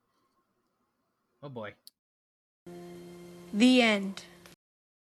 Okay. Oh boy. The end.